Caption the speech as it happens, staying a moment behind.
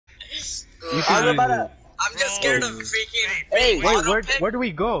You I'm can about use to. it. I'm just scared of freaking. Hey, Wait, where do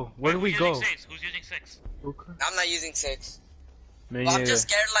we go? Where do we go? Who's using 6? I'm not using 6. Me But I'm neither. just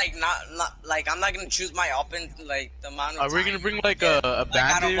scared, like, not like, I'm not gonna choose my op in, like, the amount of Are we time gonna bring you like get. a Like, out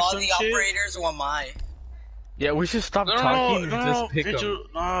bandit of or all some the shit? operators, who am I? Yeah, we should stop No, talking and no, just no, pick them. Vigil,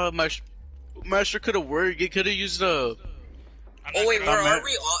 no, Master could have worked. He could have used the. Oh wait, where man. are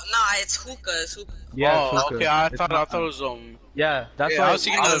we? Oh, nah, it's hookah. It's hookah. Yeah, Oh, hookah. okay. I It's thought not- it was Yeah, that's Yeah, why I was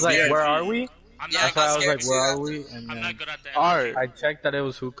thinking I of was the like, VIP. where are we? Yeah, That's why I was like, where are too. we? And I'm then not good at that. Alright. I checked that it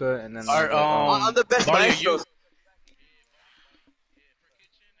was hookah, and then Alright, I'm the best Mario, maestro.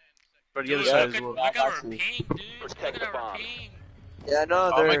 For the other Dude, side look as at, well. look at our got you. ping, dude. Look at our ping. Yeah, no,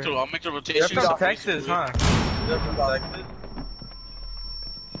 I'll they're. make the they're rotation. from Texas, huh? They're from Texas.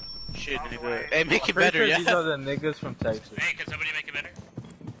 Shit, nigga. Hey, make it Pretty better, sure yeah. these are the niggas from Texas. Hey, can somebody make it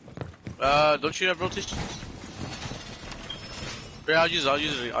better? Don't you have rotation? Yeah, I'll use it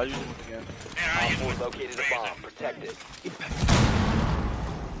again. There, I use Located a bomb. Protect it.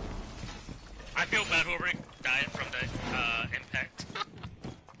 I feel bad whoever died from the impact.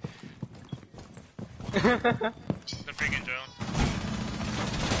 The freaking drone.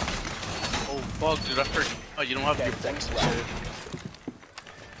 Oh, fuck, dude, I forgot. Oh, you don't have your Seconds shit. left.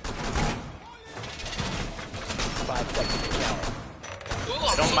 5 seconds to count.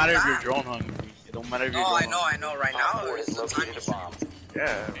 Ooh, It don't matter if you're drone hungry. It don't matter if you're Oh, drone I know. Right now, Op 4 it's has the time. located a bomb.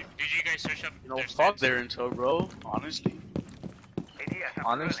 Yeah. Did you guys search up You know, their fuck stats? their intel, bro. Honestly.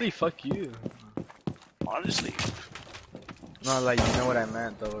 Honestly, fuck you. Honestly. No, like, you know what I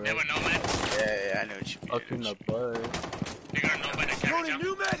meant, though, They have right? a nomad. Yeah, I know what you mean. Fuck in the butt. They got a nomad at camera jump.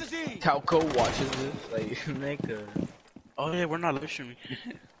 Talco watches this, like, nigga. Oh, yeah, we're not live streaming.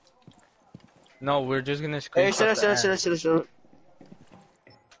 No, we're just gonna Hey, screenshot the ad. shut up.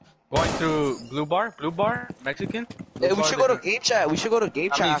 Going through Blue Bar, Mexican? Blue Hey, we Bar, should go to the- game chat. We should go to game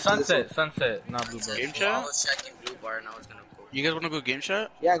chat. I mean, after this one. Sunset, not Blue Bar. Game I chat? was checking blue bar and I was gonna go. You guys wanna go game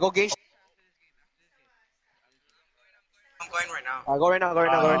chat? Yeah, go game chat. I'm going right now. Go right now. I'll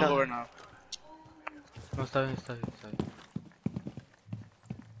go right now. No, está bien.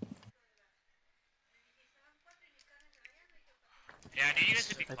 Yeah, I need you guys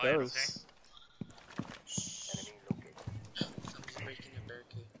to be It quiet, does. okay? Somebody's breaking a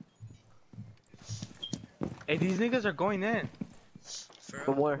barricade. Hey, these niggas are going in. For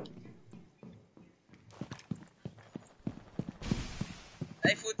From real? where?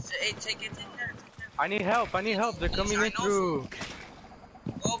 Hey, food. Hey, take it. I need help. They're coming I in know. through.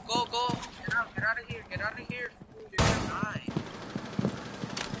 Go. Get out of here. Food, you're gonna die.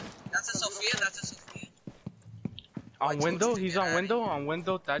 That's a Sophia. On window? He's on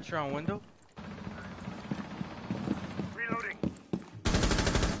window. Thatcher on window.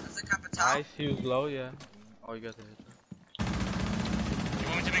 That's a Capital. Nice, he was low, yeah. Oh, you got the hit. You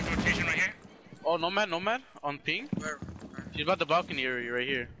want me to make a rotation right here? Oh, nomad, on ping. Where? He's about the balcony area right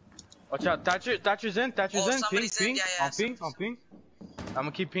here. Watch out, Thatcher's in. Oh, Ping. somebody's in, yeah, On ping. I'm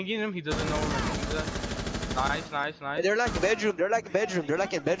gonna keep pinging him, he doesn't know where Nice. Hey, they're like bedroom. They're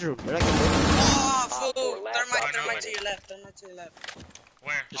like in bedroom. Oh, Op four, food. last Thermite operator. to your left.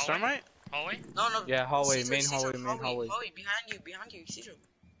 Where? Just Hallway? thermite? Hallway? No. Yeah, hallway, Caesar, main Caesar, hallway. Hallway, behind you, Caesar.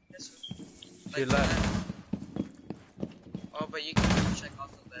 Yes, sir. To your left. Oh, but you can check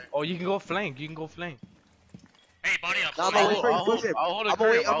also there. Oh, you can go flank. Hey, body up. Nah, body but up. push him. I'll hold a I'm gonna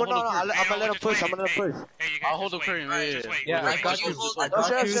wait. curve. I'm gonna let him Just push. wait. I'm gonna Hey, push. Hey, you guys I'll hold just the wait. curve, Alright, yeah. just wait. Yeah, Wait, I got just you. hold I the- got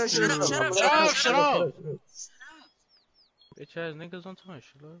Shut up, you. shut up, shut up, Shut up, shut up. Shut up! Bitch ass niggas don't tell me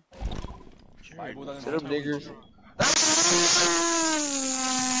shit up. Shut up, niggers.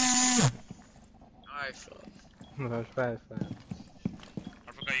 Alright, fuck. No, fast.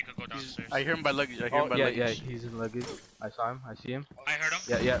 I forgot you could go downstairs. I hear him by luggage. Oh, yeah, he's in luggage. I saw him, I see him. I heard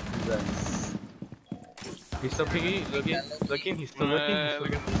him. Yeah, he's there. He's still pinging, looking, he's still looking.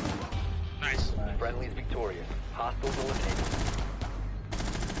 Nice. Friendly is victorious. Hostiles eliminated.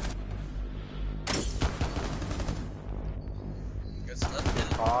 Good stuff.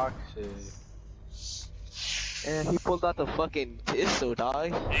 Toxic. And he pulled out the fucking pistol,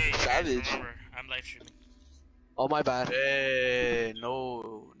 dog. Hey, Savage. guys, remember, I'm live streaming. Oh, my bad. Hey,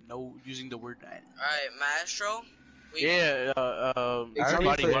 no using the word that. Alright, Maestro. Yeah,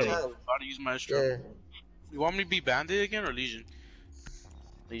 Exactly. body use maestro. Yeah. You want me to be bandit again or Legion?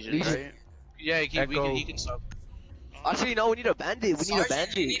 Legion, Legion. right? Yeah, he can stop. Actually, no, we need a bandit. We need a Sergeant,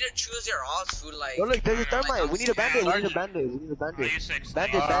 bandit. you need to choose your odds, food, like. No, look, there's a thermite. We need a bandit. We need a Sergeant. bandit. We need a Are bandit. you six?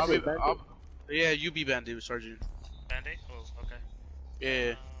 Bandit, I'll be- bandit. I'll- yeah, you be bandit, Sergeant. Band-Aid? Oh, okay. Yeah.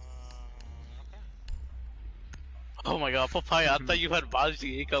 Okay. Oh my god, Papaya, I thought you had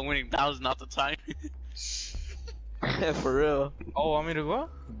Baji Ika winning. Now's not the time. For real. Oh, want me to go?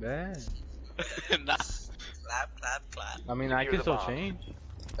 Bad. Nah. Clap, clap, clap. I mean, I Secure can the still bomb. change.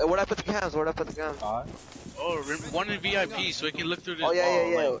 Hey, where'd I put the cams? Where'd I put the cams? Oh, one in VIP, so we can look through this Oh yeah, wall.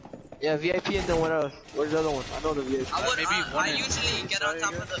 yeah, yeah. Like, Yeah, VIP and then what else? Where's the other one? I know the VIP. I usually get on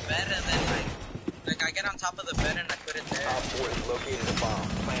top of the bed and then like I get on top of the bed and I put it there. Op 4 has located a bomb.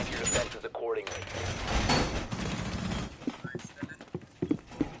 Plan your defenses accordingly.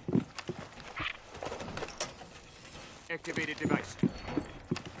 Activated device.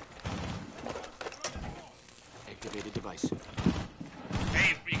 Activated device.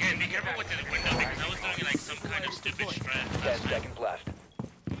 Hey, you guys be careful with the window because I was doing like some kind of stupid strat 10 last time. seconds left.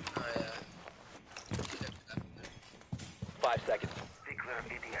 Oh yeah. 5 seconds.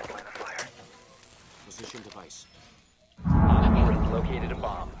 Position device. Op 4 has located a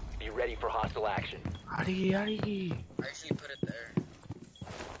bomb. Be ready for hostile action. Ari, Ari. I actually put it there.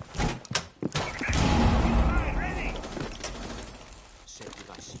 Set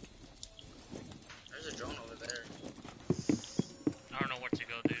device. There's a drone over there. I don't know where to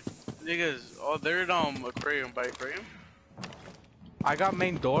go, dude. niggas, oh, they're at aquarium by aquarium. I got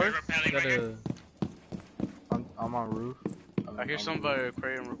main door. You're rappelling right here? I'm on roof. I hear some by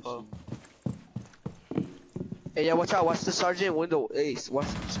aquarium repel. Hey, yeah, watch out. Watch the sergeant window. Hey, watch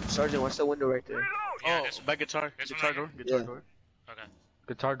sergeant. Watch the window right there. Yeah, Oh, this one. by guitar. This one Guitar right door. here? Guitar Yeah. door. Okay.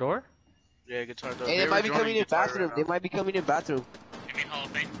 Guitar door? Yeah, guitar door. Hey, they were might be joining coming in guitar bathroom. right They now. might be coming in bathroom. You mean Hall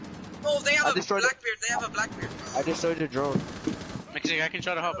of Fame? Oh, they have I a destroyed it. Blackbeard. They have a Blackbeard. I destroyed the drone. I can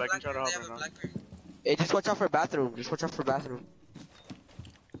try to help. They I can try to have help a right now. Blackbeard. Hey, just watch out for bathroom. Just watch out for bathroom.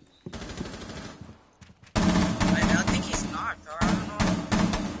 I think he's knocked. Or I don't know.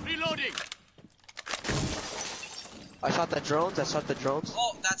 Reloading. I shot the drones. I shot the drones.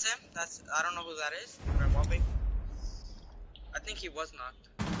 Oh, that's him. I don't know who that is. I think he was knocked.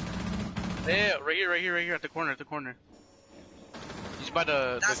 Yeah, right here, at the corner, He's by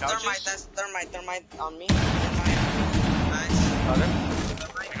the That's couches. thermite on me. Thermite. Nice. Okay. I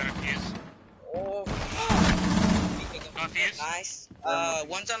Thermite. got a fuse. Oh. Got a fuse? Nice.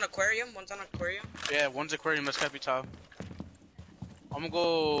 One's on aquarium. Yeah, one's aquarium. That's Capital. I'm gonna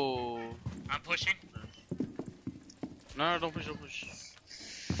go. I'm pushing. No, don't push, don't push.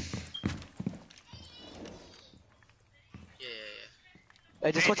 Yeah.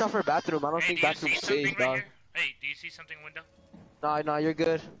 Hey, just watch out for bathroom. I don't Hey, think do you bathroom's see something safe, right dog. here? Hey, do you see something window? Nah, you're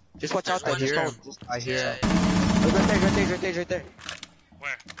good. Just watch out There's that one stone. stone. I hear him. Oh, right there.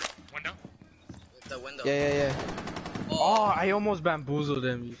 Where? Window? The window. Yeah. Oh, I almost bamboozled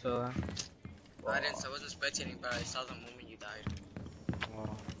him. You saw that? I wasn't spectating, but I saw the moment you died. Oh.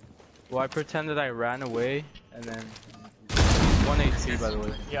 Well, I pretended I ran away, and then 1 HP by the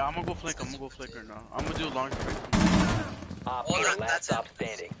way. Yeah, I'm gonna go flick right now. I'm gonna do a long flick. Op Oh, 4 that's last it. stop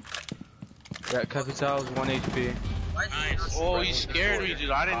standing. Yeah, Capital's 1 HP. Why did you Nice. not Oh, shoot you me? scared me, dude.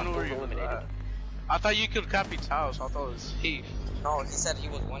 I didn't know where you were Eliminated. at. I thought you killed Capital, so I thought it was safe. No, he said he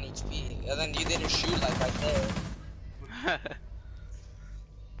was 1 HP. And then you didn't shoot like right there.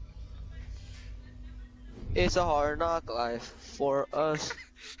 It's a hard knock life for us.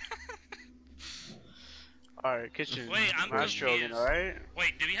 Alright, kitchen. Wait, I'm Last show again, confused. alright?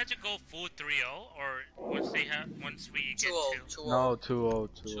 Wait, do we have to go full 3-0 or once we get 2-0. to? No, 2-0,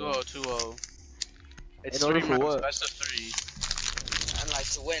 2-0. 2-0. It's In order 3 for minutes, what? best of 3. And like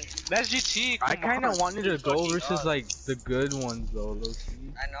to win. That's GT. I come kind of on. wanted to go Fucking versus up. like the good ones though, low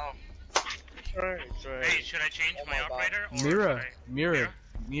key. I know. Right. Hey, should I change Oh my my God. operator? Or Mira, should I...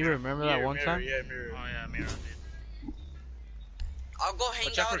 Mira. Remember that one time? Yeah, mirror. Oh yeah, Mira, dude. I'll go hang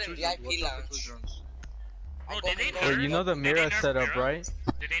Watch out out for in two VIP drones. Watch out for two lounge. drones. I'll Bro, go did they hang nerf? out. Wait, you know the Did they Mira nerf setup, Mira? right?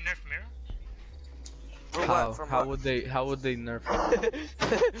 Did they nerf Mira? For How? what? From How what? would they nerf it?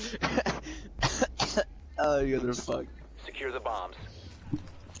 Oh, you motherfucker. Secure the bombs.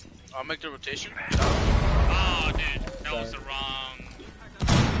 I'll make the rotation. Oh, dude, that was the wrong.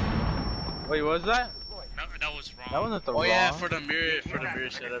 Wait, what was that? No, that was wrong. That wasn't the Oh wrong. yeah, for the mirror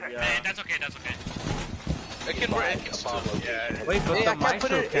setup, Hey, yeah. that's okay. That's okay. It can work. It can still, yeah. Wait, but Hey, the I can't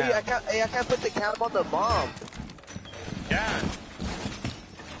put micro it. Hey, I cam. can't put the cam on the bomb. Yeah.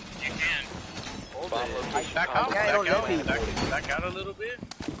 You can. Bomb location. Back out. Okay, don't let me. Back out a little bit.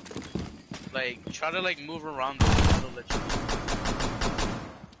 Like try to like move around the little ledge.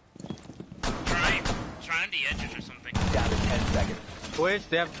 Try on the edges or something. Down to 10 seconds. Twitch,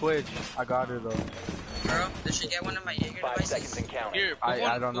 they have Twitch. I got her though. Girl, did she get one of my Jaeger 5 seconds devices? and counting. Here, I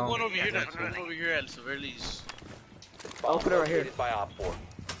put don't know. one over here. Yeah, Then that's put one fine. over here at Severly's. Bomb put it right here. located by Op 4.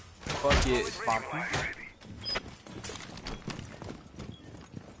 Fuck it, Spompy.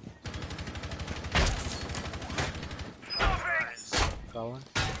 Got one.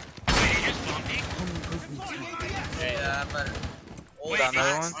 Wait, you just bumpy? Yeah, but Oh, Wait, another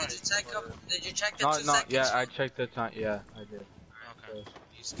Max, one? did you check the No, 2 no, seconds? yeah, I checked the time. Yeah, I did. Okay.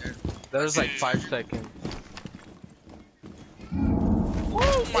 You scared. There was like Dude. 5 seconds.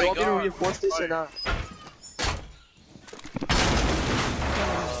 Oh Hey, my want me to god. reinforce this or not?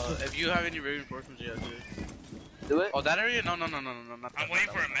 If you have any reinforcements, yeah, dude. Do it? Oh, that area? No, not I'm that, waiting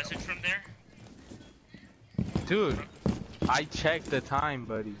not for that a message from there. Dude, I checked the time,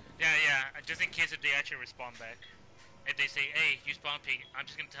 buddy. Yeah, just in case if they actually respond back. If they say, hey, you spawn peek, I'm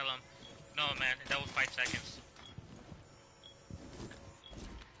just gonna tell them, no man, that was 5 seconds.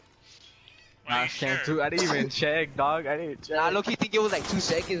 Are Nah, you can't sure? do. I didn't even check, dog. I didn't check. Nah, low-key think it was like 2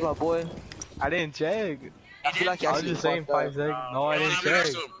 seconds, my boy. I didn't check. I feel like you I was actually just saying fucked up. 5 seconds. No, I No, didn't I'm gonna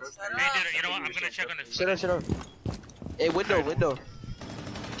check. Hey, dude, you know what? I'm gonna check on the Shut up, shut up. Hey, window.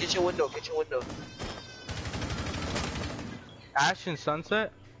 Kitchen window. Ash and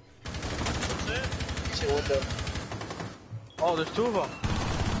Sunset? Kitchen window. Oh, there's 2 of them.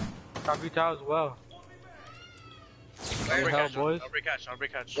 Copy tower as well. I'll What the hell, boys? I'll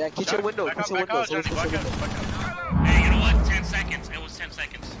break hatch. Yeah, kitchen window. Back Kitchen out, window. Johnny, Kitchen back out, window. back out. Hey, you know what? 10 seconds. It was 10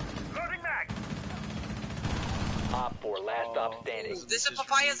 seconds. Op 4, last stop standing. This is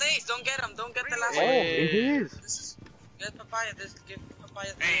Papaya's ace. Don't get him. Don't get the last Oh, one. it is. This is get Papaya. Give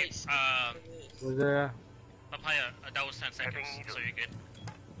Papaya the Hey, ace. Was there? Papaya, that was 10 seconds, so you're good.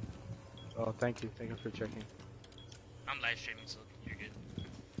 Oh, thank you. Thank you for checking. I'm live streaming, so you're good.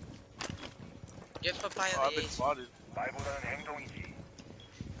 Give Papaya Oh, I've the been ace. spotted.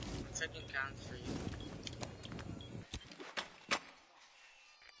 Checking counts for you.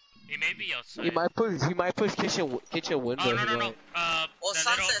 He may be outside. He might push kitchen window. Oh, no. Oh, The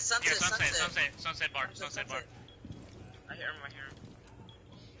sunset, little, sunset. sunset bar. I hear him.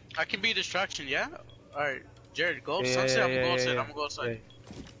 I can be a distraction, yeah? Alright, Jared, go Yeah, sunset, I'm yeah, gonna go yeah, outside, yeah. I'm gonna go outside.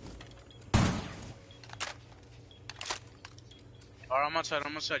 Alright,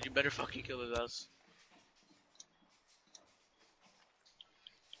 I'm outside, you better fucking kill his ass.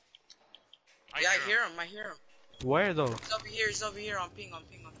 Yeah, I hear him. Where though? He's over here on ping.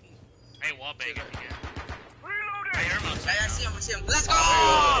 Hey, wall bag if you can. I hear him outside. I see him. Let's go!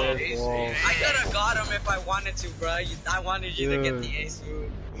 Yes, wall. I could've got him if I wanted to, bro. I wanted you to get the ace,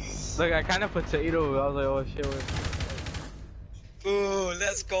 dude. Look, I kind of potato. I was like, oh shit. Ooh,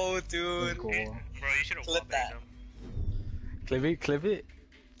 let's go, dude. Cool. Bro, you should've Clip wall bagged that. him. Clip it. Flip it.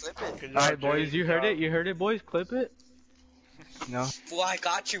 Alright, boys, you heard it, boys. Clip it. No. Well, I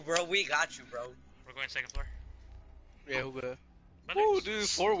got you, bro. We got you, bro. We're going second floor. Yeah, who good? Brothers. Ooh, dude,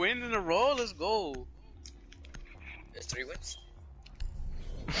 4 wins in a row, let's go. There's 3 wins.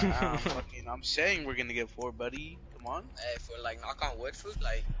 I'm saying we're gonna get 4, buddy. Come on. Hey, for like knock on wood fruit,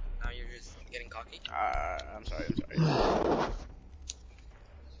 like now you're just getting cocky. I'm sorry. I don't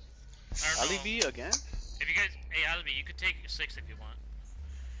Ali know. B again? If you guys, hey Alibi, you could take 6 if you want.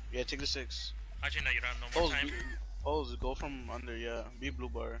 Yeah, take the 6. Actually, no, you don't have no more Pose, time. pose, go from under, yeah. Be blue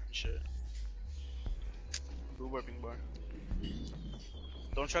bar and shit. Blue bar, pink bar.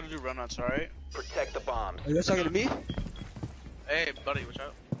 Don't try to do runouts, alright? Protect the bombs. Are you guys talking to me? Hey, buddy, watch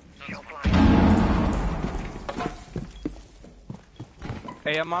out.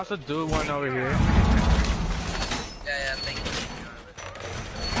 Hey, I'm also doing one over here. Yeah, thank you.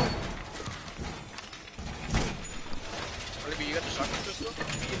 Ali B, you got the shotgun pistol?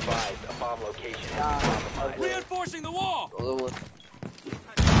 Be advised, a bomb location is compromised. Reinforcing the wall! The little one.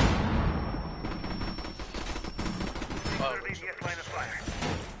 Oh,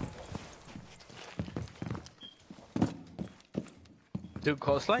 Dude,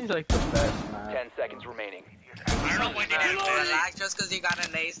 coastline's like the best, man. 10 seconds remaining. I don't know why they didn't do that. Relax, just cause you got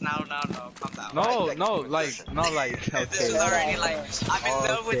an ace. No, calm down. No, not like. Okay. This is already like I'm in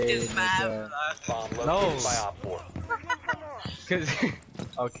love with Okay, this map. yeah. Bomb located No. by Op 4. Cause,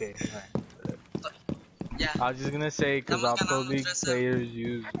 okay. Alright. Yeah. I was just gonna say, cause our Estamos pro ganando league 3-0. players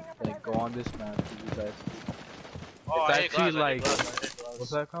use like go on this map to use that. Oh, It's I hate actually glass, like, I hate glass.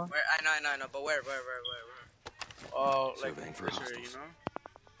 what's that called? Where? I know, but where? Oh, like Surveying for this area, hostiles. you know?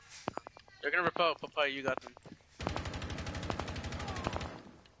 They're gonna repel Papaya, you got them.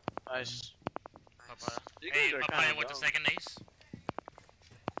 Nice. Papaya. You Hey, guys are Papaya kinda with the dumb. second ace.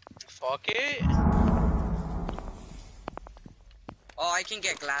 Fuck it. Oh, I can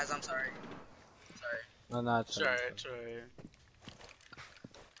get glass. I'm sorry. No, it's It's alright, it's alright.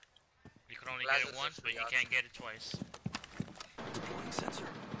 You can only Glass get it is once, but you awesome. can't get it twice. Deploying sensor.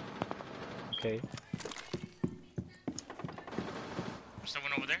 Okay.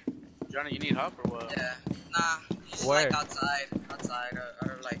 Someone over there? Johnny, you need help or what? Yeah. Nah. He's Where? like outside,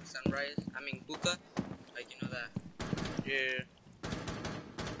 or like sunrise. I mean, Buka. Like you know that. Yeah.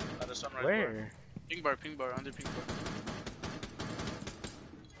 At the sunrise bar. Where? Pink bar, under pink bar.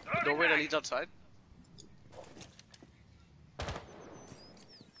 Doorway that leads outside.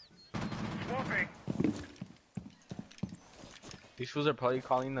 These fools are probably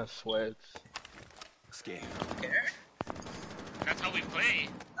calling us sweats. Scan. Care? That's how we play.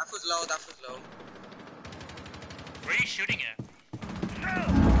 That was low, that was low. Where are you shooting at?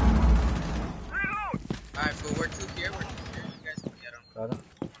 Alright, fool, we're two here, we're two here. You guys can get them. Got him.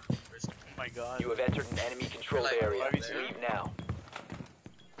 Oh my god. You have entered an enemy controlled Like, area. why are we there? Leave now.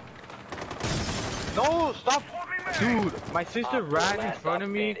 No, stop! Dude, my sister Op four ran in last front of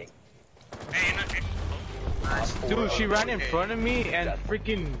stop me. standing. Hey, you're not. Nice. Dude, she ran in Okay. front of me and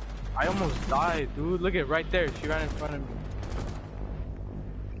freaking... I almost died, dude. Look at right there. She ran in front of me.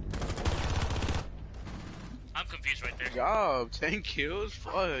 I'm confused right there. Job, 10 kills?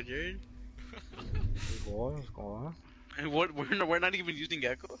 Fuck, dude. What's going on? And what? We're not even using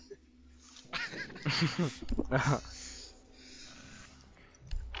Echo.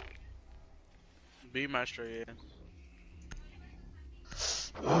 B master, yeah.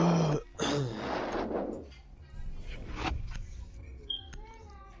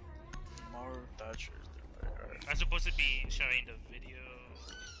 More Thatcher. Alright. I'm supposed to be showing the video.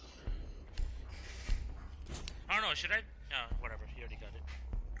 I don't know, should I? No, whatever, you already got it.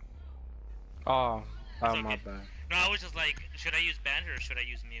 Oh, It's my okay. bad. No, I was just like, should I use banter or should I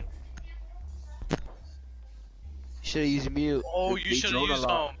use mute? Should've used mute. Oh, They you should have drone a used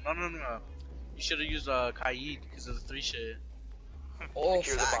lot. no. You should have used Kaid because of the 3 shit. Oh,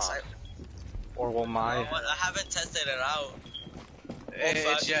 Secure the facts. bomb. Or will my... I haven't tested it out. Hey,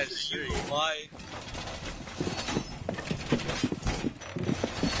 facts. it's just true. Why?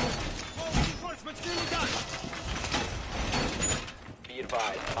 Reinforcements nearly done. Be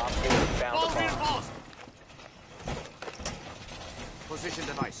advised. Op 4 has found All the bomb. reinforced. Position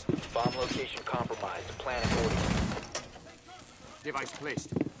device. Bomb location compromised. Plan accordingly. Device placed.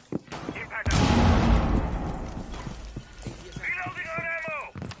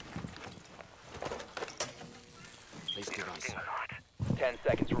 Place device. 10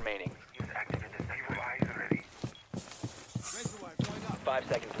 seconds remaining. 5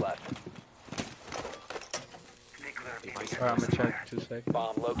 seconds left. Device Alright, I'm gonna check 2 seconds.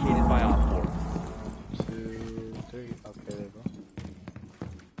 Bomb located by Op 4. 2, 3. Okay, there you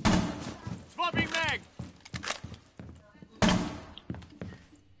go. Swapping mag.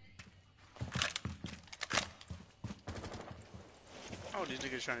 Oh, these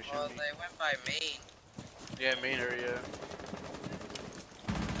niggas trying to shoot Well, me. they went by main. Yeah, main area.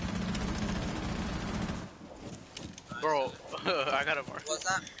 Bro, I got a mark. What's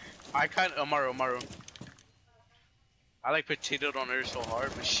that? I kind of Amaru. I like potatoed on her so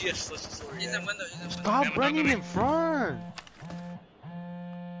hard, but she has such a story. He's in window, he's in window. Stop running in front!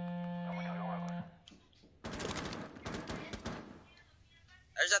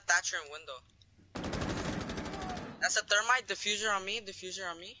 There's a Thatcher in window. That's a thermite diffuser on me, diffuser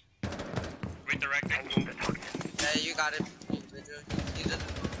on me. Redirecting. Yeah, you got it. You did it.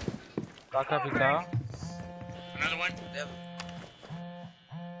 Got capital. Another one. Yep.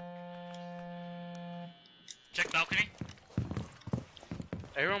 Check balcony.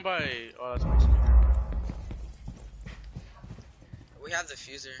 Everyone by. Oh, that's nice. We have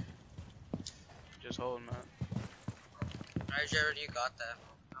diffuser. Just holding that. Alright, Jared, you got that.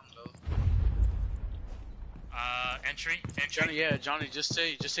 I'm low. Entry. Johnny, just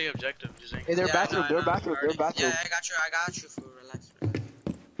say objective. Just ain't. Hey, they're Yeah, bathroom, no, they're no, bathroom, already- they're bathroom. Yeah, I got you, fool. Relax.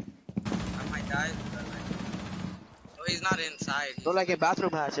 I might die, but like. Oh, he's not inside. He's No, like a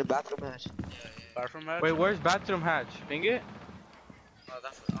bathroom hatch, a bathroom hatch. Yeah. Far from that. Wait, where's bathroom hatch? Ping it? Oh,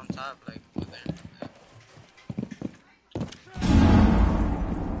 that's on top, like, over there.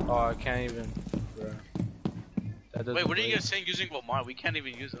 Oh, I can't even. Bruh. That doesn't Wait, what are you work. guys saying using Walmart? We can't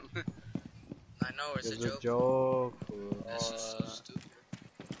even use them. I know, it's a It's joke. a joke. Fool. That's just so stupid.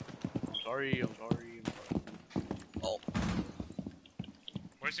 I'm sorry. Oh.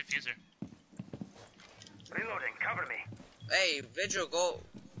 Where's the fuser? Hey, Vigil, go.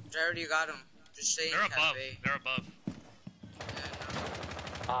 Jared, you got him. Just stay in They're above. cafe. They're above. Yeah,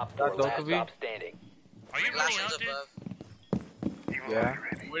 no. Op 4 That last Dokubi? stop standing. Are you Last really one's out, dude? above. Yeah.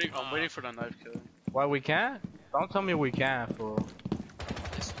 I'm waiting for that knife kill. Why we can't? Don't tell me we can't, fool.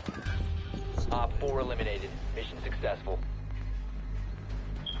 Op 4 eliminated. Mission successful.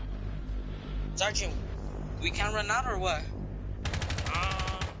 Sergeant, we can't run out or what?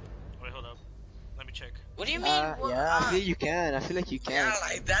 Wait, hold up. Let me check. What do you mean? Yeah, I feel you can. I feel like you can. Yeah,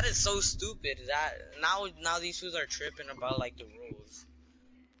 like that is so stupid. That now these fools are tripping about like the rules.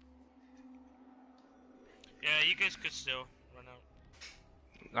 Yeah, you guys could still run out.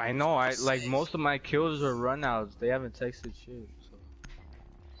 I know, like most of my kills are runouts. They haven't texted shit, so.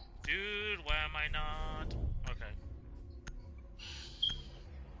 Why not? Okay.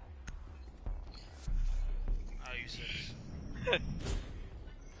 I'll use this.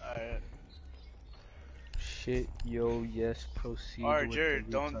 Alright. Shit, yo, yes, proceed. Alright, with Jared,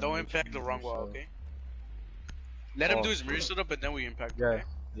 the don't return impact the mission, wrong wall, so- okay? Let him Oh. do his mirror setup and then we impact, Yeah, okay?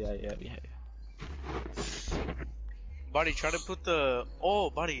 yeah. Buddy, try to put the.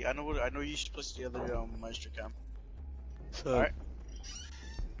 Oh, buddy, I know you should push the other monster cam. So, Alright.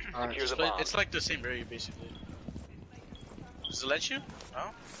 Secure the bomb. It's like the same area basically. Does it let you? No.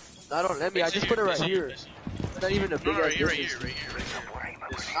 no, don't let me. I just put it right here. It's not even a big No, ass right here, distance. right here.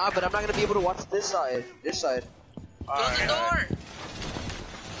 This. Nah, but I'm not gonna be able to watch this side. This side. Close the door!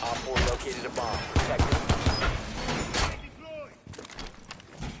 Op 4 located a bomb. Protect it.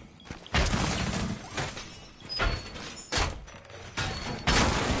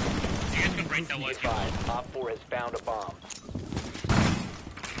 You guys can break that Be one. advised, Op 4 has found a bomb.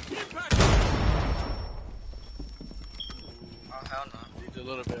 Oh, hell no. Needs a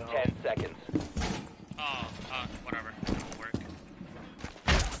little bit of help. 10 seconds. Oh, whatever. It'll work.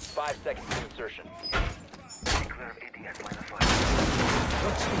 5 seconds to insertion.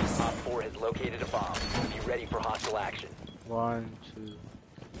 Op 4 has located a bomb. Be ready for hostile action. 1, 2.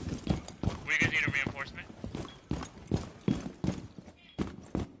 We guys need a reinforcement.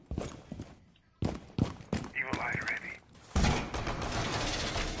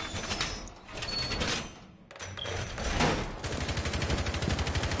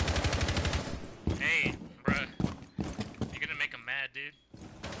 Hey, bruh. You're gonna make him mad, dude.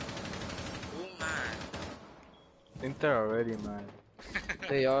 Oh, man. I think they're already, man.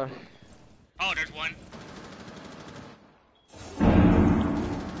 They are. Oh, there's one.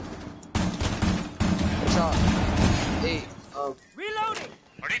 Shot. Hey, Are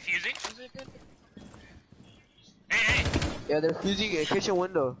they fusing? Hey, yeah, they're fusing a kitchen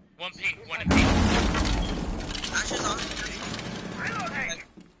window. one pink, one in pink. Ashes on.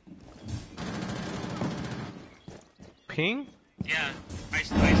 Ping? Yeah, I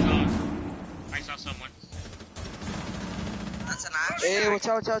saw someone. That's an ash. Hey, watch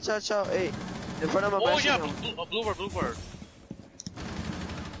out. Hey, in front of my Oh machine yeah, gun. blue bird.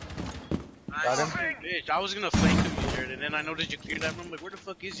 Got him? Bitch, I was gonna flank him here, and then I noticed you cleared that room. Like, where the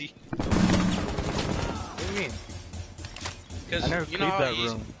fuck is he? What do you mean? Because I never you cleared know how that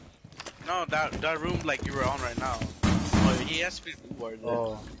he's- room. No, that room like you were on right now. Oh, he has to be blue bird. Then.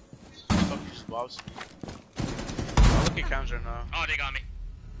 Oh. Fuck you, Bobs. I'll look at cams right now. Oh, they got me.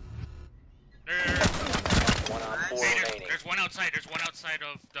 One on 4 Hey, remaining. there's one outside. There's one outside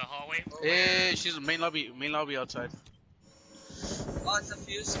of the hallway. Hey, she's main lobby outside. Oh, it's a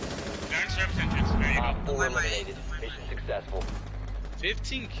fuse. They're in service entrance. There you go. Op 4 My eliminated. mind. Mission successful.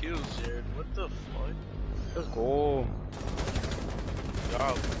 15 kills, Jared. What the fuck? Let's go.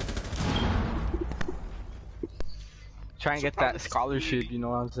 Job. Try and get that scholarship, you know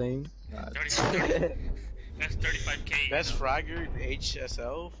what I'm saying? 35. That's 35K. Best fragger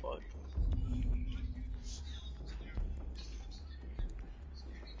HSL. Fuck.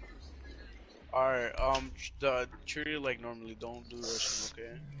 Alright, the tree like normally don't do Russian,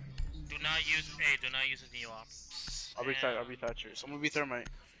 okay? Do not use a neo-op. I'll be Thatcher. Someone be Thermite.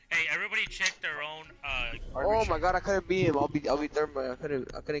 Hey, everybody check their own, Oh my god, I couldn't beat him. I'll be thermite. I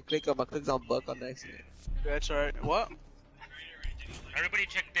couldn't click him. I clicked on buck on accident. That's alright. What? everybody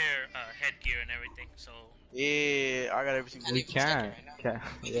check their, headgear and everything, so... Yeah, I got everything. We can. Yeah.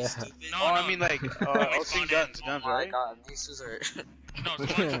 No, Oh, no, I mean like, When I we was spawn thinking in. guns, Oh my right? god, these two are. no,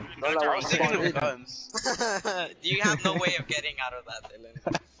 so No, guns no, are I was also- thinking of Spawn in. guns. You have no way of getting out of that,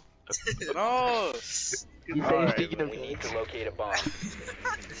 Dylan. No! You say Alright, speaking of We need guns. to locate a bomb.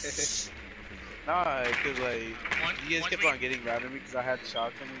 Nah, cause like, Once- you guys once kept we- on getting mad at me because I had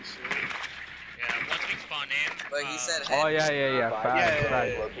shotgun and shit. Yeah, once we spawn in... But he said Oh head. yeah. Fact, Yeah,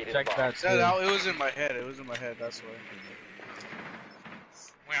 fact. located Check bomb. that So too. it was in my head, that's why.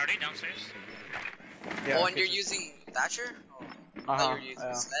 Wait, are they downstairs? Yeah, Oh, and you're kitchen. using Thatcher? Oh, I thought you were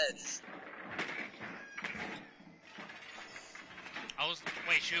using Sledge.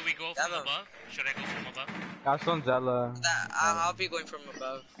 Wait, should we go from Devil. above? Should I go from above? That's on Zella. I'll be going from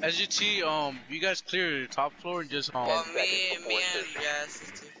above. As you see, you guys clear the top floor and just Well, seconds me before and insertion. yes.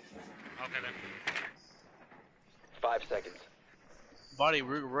 Okay then. 5 seconds. Buddy,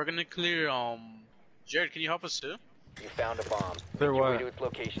 we're gonna clear. Jared, can you help us too? You found a bomb. Clear Make your way what? to its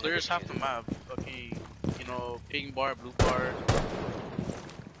location. Clear and us half the defuse it. map. Fucking, pink bar, blue bar.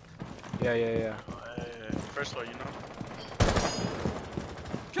 Yeah. First floor, you know.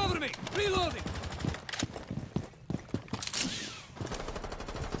 Cover me! Reloading!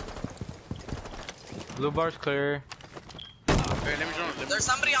 Blue bar's clear. Hey, let me join. There's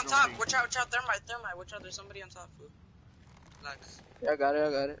somebody on top. Watch out, thermite. Watch out, there's somebody on top, fool. Relax. Yeah, I got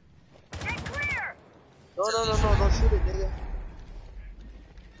it. No, don't shoot it, nigga.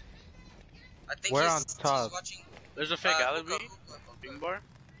 I think We're he's, on top. he's watching. There's a fake alibi. Hookah. Bing bar.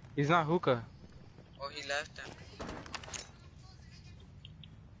 He's not hookah. Oh, he left him.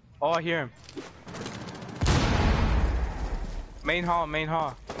 Oh, I hear him. Main hall.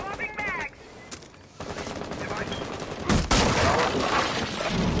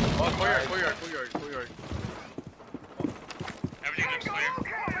 Oh, courtyard. Everything looks clear.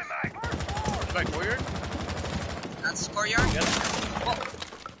 Is my courtyard? That's courtyard? Yep.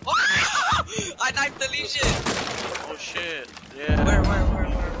 Oh! I knifed the Legion! Oh shit. Yeah. Where?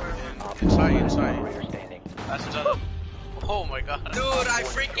 Inside. Operator standing. That's another. Oh my god. Dude, I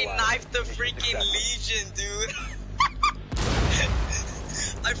freaking knifed the freaking Legion, dude.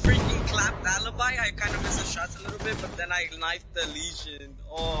 I freaking clapped alibi. I kind of missed the shots a little bit, but then I knifed the Legion.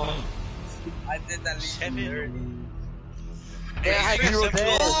 Oh, I did that Legion dirty. Yeah, I had Hey, 0 Chris,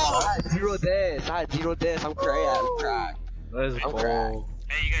 deaths. oh! I had 0 deaths. I'm cracked. Let's I'm go.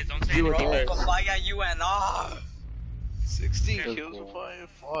 Hey, you guys don't say Zero anything deaths. bad. Papaya, you and 16 Let's kills go. with five.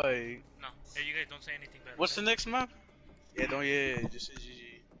 No. Hey, you guys don't say anything bad. What's the next map? Yeah, just say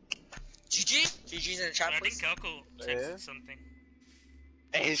GG. GG? GG's in the chat, I think please. Calco Yeah. texted something.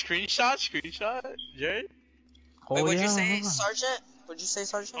 Hey, screenshot, Jared. Oh, Wait, what'd yeah. you say, Sergeant? What'd you say,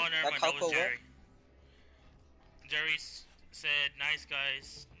 Sergeant? Oh, never mind. That Calco was what? Jerry. Jerry said, "Nice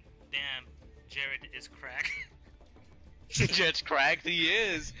guys." Damn, Jared is crack. Jared's cracked. He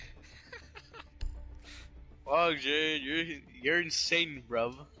is. Fuck, Jared, you're insane,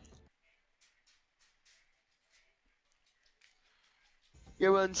 bruv.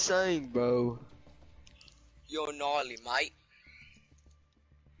 You're insane, bro. Yo, gnarly, mate.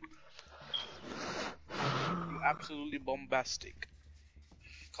 You absolutely bombastic.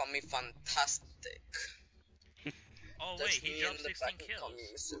 Call me fantastic. Oh wait, Touch he me dropped in the 16 back and call me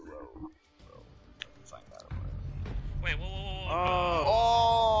kills. Mr. Rowe. Find out. Wait, whoa. Oh,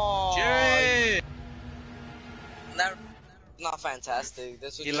 Oh! Jared. Never, not fantastic.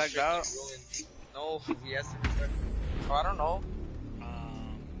 This was He just lagged out? ruined. No, he has to restart. Oh, I don't know.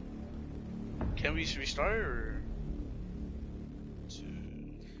 Can we restart or?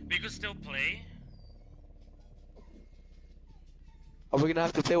 We could still play. Are we gonna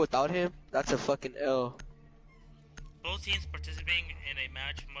have to play without him? That's a fucking L. Both teams participating in a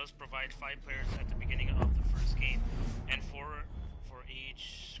match must provide 5 players at the beginning of the first game, and 4 for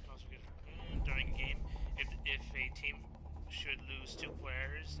each during a game. If a team should lose 2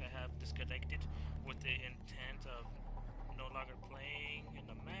 players that have disconnected with the intent of no longer playing in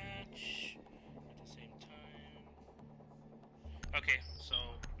the match at the same time. Okay, so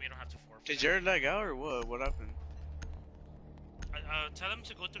we don't have to forfeit. Did Jared lag out or what? What happened? Tell him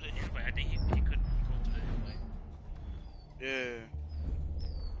to go to the invite. I think he could go to the invite. Yeah.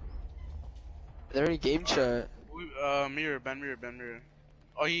 Are there any game chat? Mirror, ban mirror.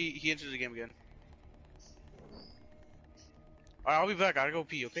 Oh, he entered the game again. Alright, I'll be back. I gotta go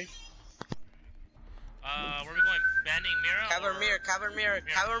pee, okay? Where are we going? Banning Mira? Cabermere.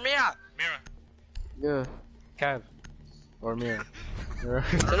 Mira. Yeah. Cav. Or Mir.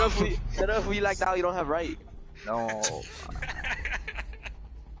 Set up we like now you don't have right. No.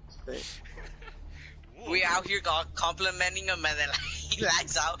 We out here complimenting him and then like, he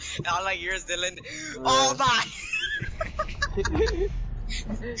lags out and all I hear is Dylan. Oh my!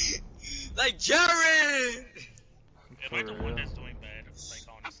 Like Jared! Am I the one that's doing bad? Like,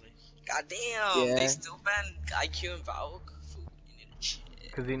 honestly. God damn, Yeah. they still ban IQ and Valk. Fool, you need to chill.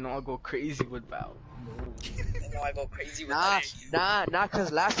 Cause they know I go crazy with Val. I know I go crazy with Nah, that.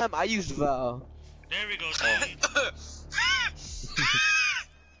 cause last time I used Val. There we go, dude.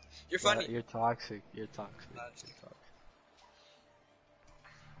 You're funny. You're toxic. You're toxic.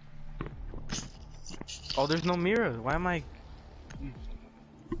 Oh, there's no mirror. Why am I? And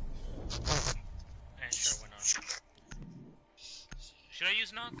sure, why not? Should I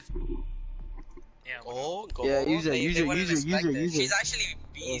use knock? Yeah. why not? Oh, go. Yeah, use it, They use it, wouldn't use it, use expect it, use it. She's actually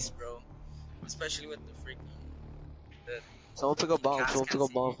beast, bro. Especially with the freaking. Someone pick up bomb. Someone pick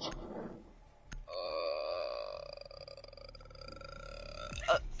up bomb.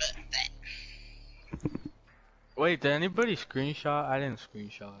 Wait, did anybody screenshot? I didn't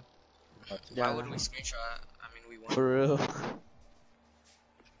screenshot. Why wouldn't we screenshot? I mean, we won. For real.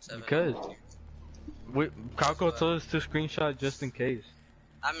 7. Because. Kako told us to screenshot just in case.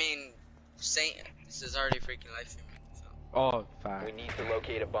 I mean, saying this is already freaking live streaming. So. Oh, fact. We need to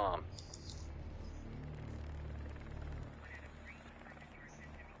locate a bomb.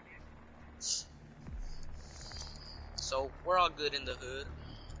 so we're all good in the hood.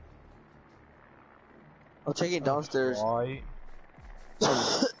 I'm checking downstairs. Why? They're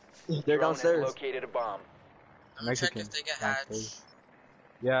Drone has downstairs. located a bomb. I'm gonna check Mexican if they get downstairs. hatched.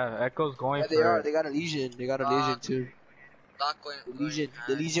 Yeah, Echo's going Yeah, they for are. it. They got a Legion. They got a Legion too. Not going. The going Legion.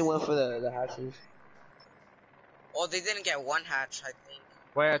 The hatch. Legion went for the hatches. Oh, they didn't get one hatch, I think.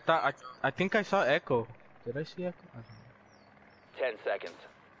 Wait, I think I saw Echo. Did I see Echo? I don't know. 10 seconds.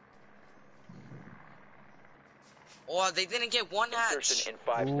 Oh, they didn't get one hatch. Insertion in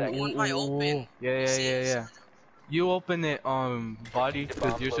 5 Ooh, seconds. One by open. Yeah. You open it body Proceed to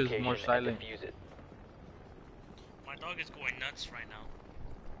because bomb's yours is location more and silent. defuse it. My dog is going nuts right now.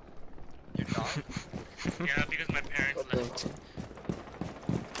 Your dog? Yeah, because my parents left.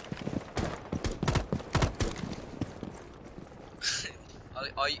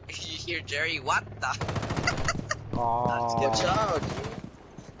 Oh, you hear Jerry? What the? Oh, Get out.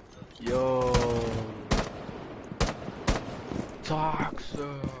 yo, toxic.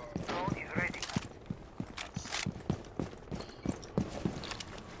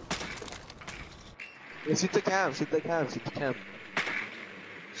 Yeah, shoot the cam. Shoot the cam. Shoot the cam.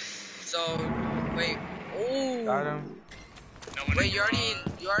 So, wait. Oh. Got him. No one Wait, in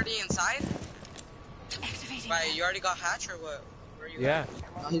you already inside? Activating. Right, you already got hatch or what? Where you Yeah.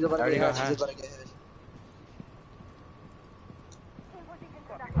 Oh, he's about to Already get got hatched. He's hatched. about to get hit.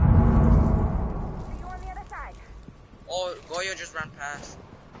 Oh, Goyo just ran past.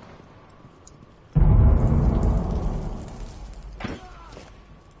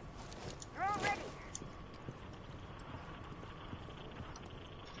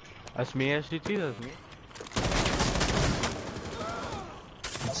 That's me, SGT. That's me.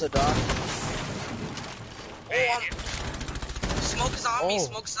 That's a dog. Oh, smoke is on me. Oh.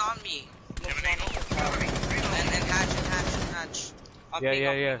 Smoke is on me. You have an angle? And hatch. I'm Yeah, ping,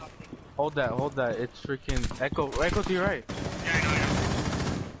 yeah, I'm yeah. ping, I'm ping. Hold that. It's freaking Echo to your right. Yeah, I know.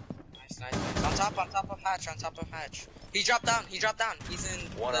 Nice. On top of hatch. He dropped down. He's in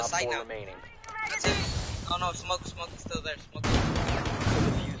One the op side 4 now. remaining. That's it. Oh no, smoke is still there. Smoke. The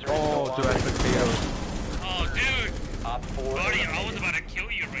diffuser is no Oh, longer dude, I in took use. potatoes. Oh, dude! Op 4 Buddy, I was eliminated. about to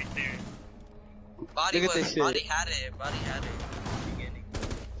kill you right there. Body Look at this shit. Body had it. Beginning.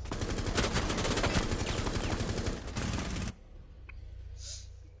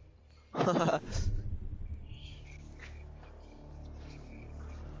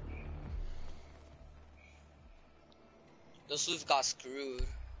 Those dudes got screwed.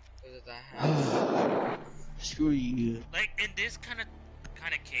 Look at that hat. Screw you. Like, in this kind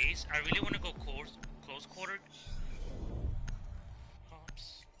of case, I really want to go close quartered.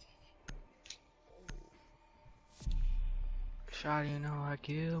 Pops. Shawty, you know I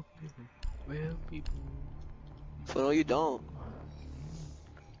kill people. Real people. So no, you don't.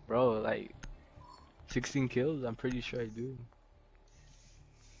 Bro, like 16 kills. I'm pretty sure I do.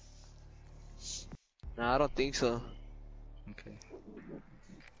 Nah, I don't think so. Okay.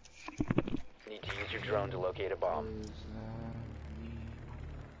 Need to use your drone to locate a bomb.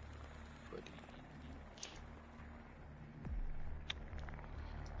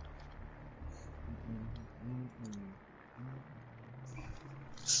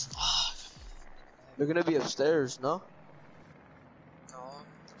 They're gonna be upstairs, no? No.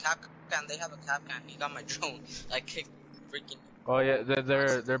 Capcan, they have a Capcan. He got my drone. I kicked freaking. Oh yeah,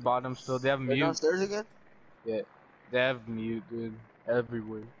 they're bottom still. They have They're mute. downstairs again? Yeah, they have mute, dude.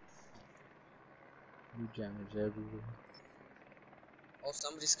 Everywhere. New jammers everywhere. Oh,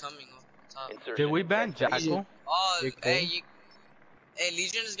 somebody's coming up top. Insertion Did we in ban 10 seconds. Jackal? Oh, Big hey, thing. hey,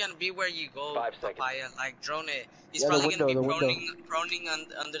 Legion is gonna be where you go, 5 seconds. Papaya. Like, drone it. He's Yeah, the probably gonna window, be proning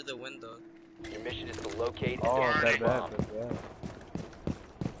under the window. Your mission is to locate and Oh, defuse that the bad. bomb. That bad.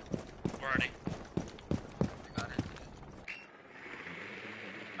 Where are they? Got it.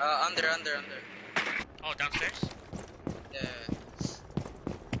 Under. Oh, downstairs? Yeah.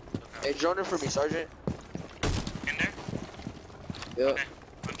 Hey, drone it for me, Sergeant. In there? Yeah. Okay,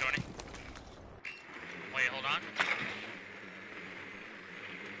 I'm joining. Wait, hold on.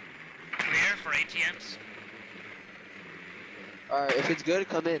 Clear for ATMs. Alright, if it's good,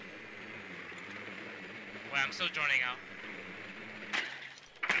 come in. Wait, I'm still joining out.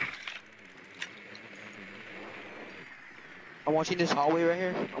 I'm watching this hallway right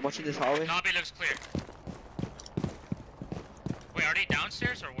here. Lobby looks clear. Wait, are they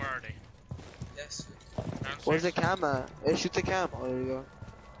downstairs or where are they? Yes. Downstairs? Where's the cam at? Hey, shoot the cam. Oh, there you go.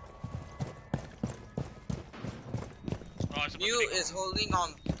 Oh, it's supposed to Mute be- is holding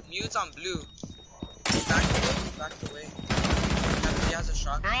on. Mute's on blue. Back away. He has a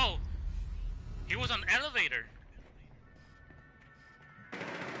shot. Bro! He was on elevator.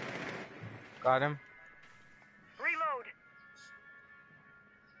 Got him. Reload.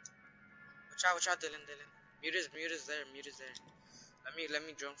 Watch out, Dylan. Mute is there. Let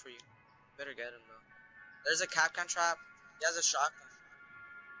me drone for you. Better get him though. There's a Capcan trap. He has a shotgun.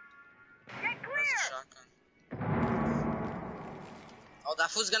 Get clear! He has a shotgun. Oh, that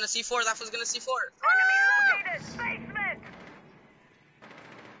fool's gonna C4. Enemy located! Basement!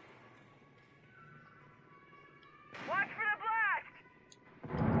 Watch for the blast!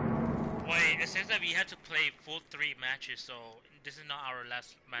 Wait, it says that we had to play full 3 matches, so this is not our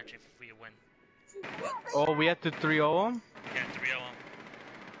last match if we win. Oh, we have to 3-0 him? Yeah, 3-0.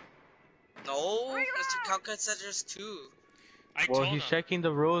 No, Mr. Calcut said there's 2. I Well, told he's him. checking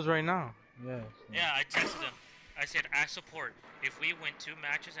the rules right now. Yeah. Yeah, I texted him. I said, ask support. If we win 2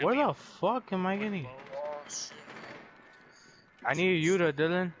 matches and Where we the fuck am I getting? Oh shit, man. I need you to,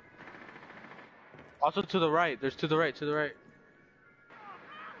 Dylan. Also to the right. There's to the right.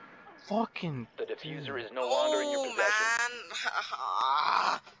 Fucking. The diffuser is no longer in your possession.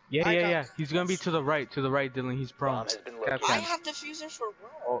 Man. Yeah. He's gonna be to the right, Dylan. He's prone. Bomb has been located. I have diffuser for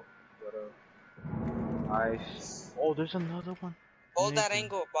what? Oh, nice. Oh, there's another one. Hold that Amazing.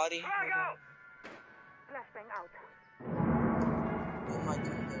 angle, buddy. Frag out! Blasting out. Oh my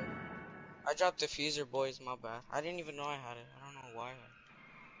god. I dropped diffuser, boys. My bad. I didn't even know I had it. I don't know why.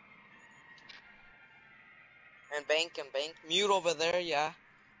 And bank. Mute over there, yeah.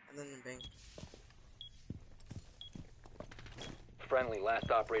 And then the bank. Friendly, last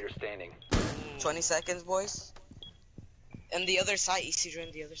operator standing. 20 seconds, boys. And the other side, Isidro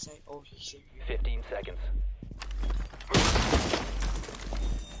on the other side. Oh, shit. 15 seconds.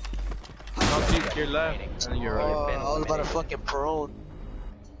 No, to your left. And you're right. Oh, I was about to fucking prone.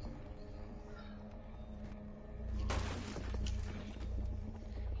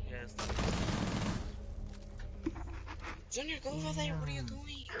 Yes. Junior, go over there. What are you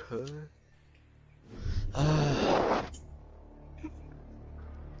doing?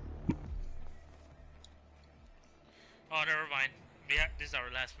 Oh, never mind. This is our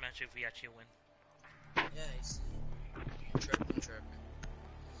last match if we actually win. Yeah, he's tripping.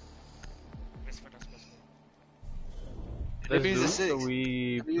 Best. Let's Maybe do it's a it so 6.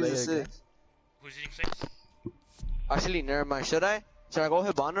 we Maybe play it's a again. 6. Who's hitting 6? Actually, never mind. Should I go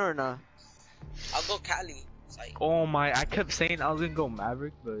Hibana or not? I'll go Cali. Like, Oh my! I kept saying I was gonna go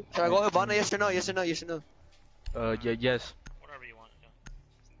Maverick, but. Should I go Hibana? Yes or no? Yes. Yeah, yes. Whatever you want.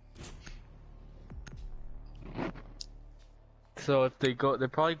 So if they go, they're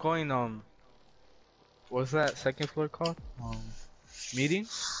probably going what's that second floor called? Meeting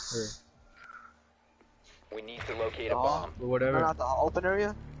or We need to locate a Oh. bomb. or whatever. Not the open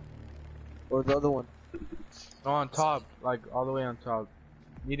area? Or the other one? No, on top, like all the way on top.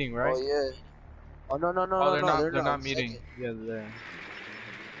 Meeting, right? Oh yeah. Oh no, Oh, they're not. they're They're not meeting. Second. Yeah, they're there.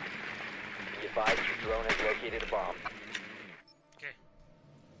 Be advised your drone has located a bomb.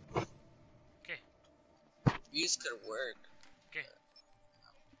 views could work. Okay.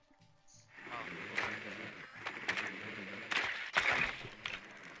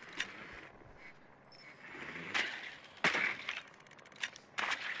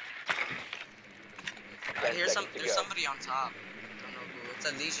 I hear there's somebody on top. I don't know who. It's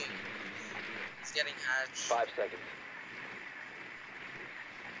a Legion. It's getting hatched. 5 seconds.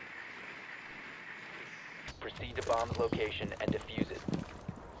 Proceed to bomb's location and defuse it.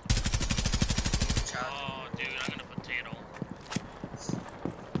 Oh, dude, I'm gonna potato.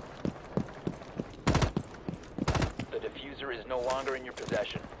 The diffuser is no longer in your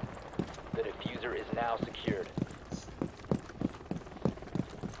possession. The diffuser is now secured.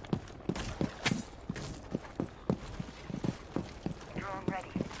 Drone ready.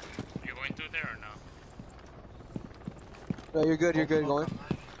 You going through there or no? No, you're good, going.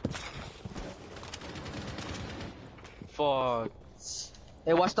 Fuck.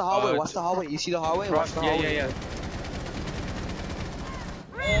 Hey, watch the hallway, You see the hallway? Watch the hallway. Yeah.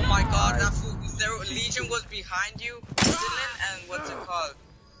 Oh my god, that fool, Legion was behind you, Dylan, and what's it called?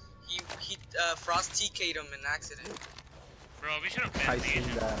 He Frost TK'd him in accident. Bro, we should have I been seen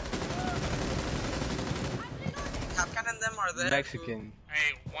Legion. that. Capcan and them are there. Mexican.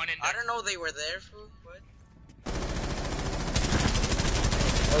 Hey, one in Fool. I there. don't know they were there, fool. What?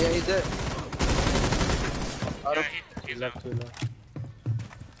 Oh yeah, he's there. Yeah, he's Left out. to left.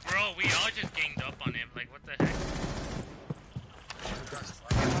 Bro, we all just ganged up on him. Like, what the heck?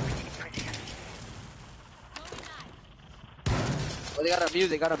 Oh, they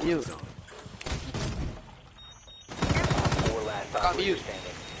got a mute. 4 last Got operator mute.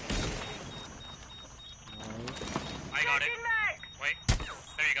 standing. I got it. Wait.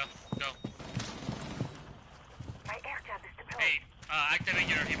 There you go. Go. My air jab is deployed. Hey, activate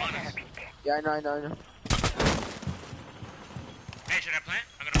your Ivanas. Yeah, I know. Hey, should I plant?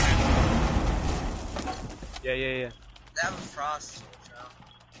 I'm gonna plant. Yeah, yeah, yeah. They have a frost.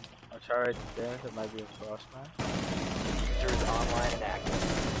 I'll try right there. There might be a frost man. Diffuser is online and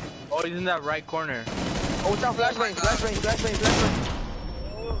active. Oh, he's in that right corner. Oh, watch out, flashbang, flashbang, flashbang, flashbang.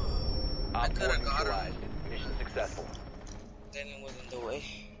 I Op 4 could've got him. neutralized. Mission successful. Dylan was in the way.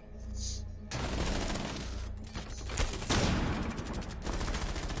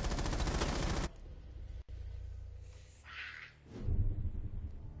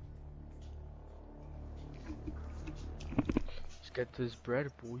 Let's get this bread,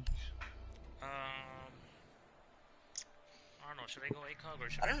 boys. I don't know. Should I go ACOG or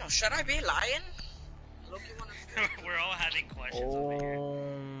should I don't know. Should I be lying? Look, you wanna We're all having questions over here.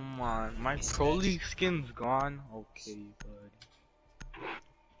 Oh my Pro League skin's gone. Okay, bud.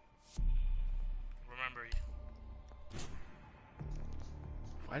 Remember,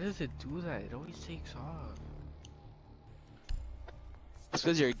 Why does it do that? It always takes off. It's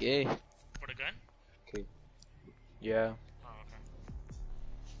because you're gay. for the gun? Okay. Yeah. Oh,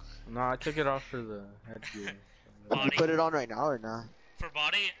 okay. No, I took it off for the headgear. You Body. put it on right now or not? For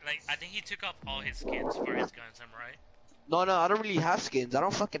body, like, I think he took off all his skins for his guns, am I right? No, I don't really have skins. I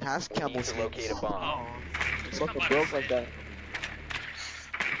don't fucking have We camo need to locate skins. a bomb. Oh. It's fucking broke like that.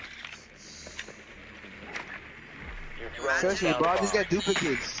 Your drone Trust me, found bro. a I just bomb. get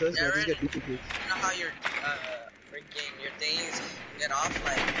duplicates. Trust me, I just get duplicates. You know how your freaking things get off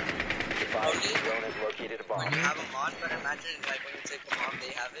like Advise your drone has located a when bomb. you have them on, but imagine like when you take them off,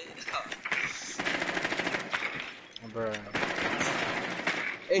 they have it. Bruh.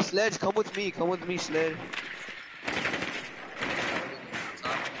 Hey, Sledge, come with me, Sledge.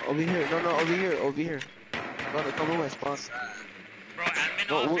 Over here, no, over here. No, come to my spawn. Bro, admin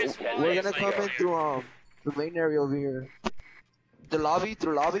No, office. we're always, gonna like, come in through the main area over here. Through lobby,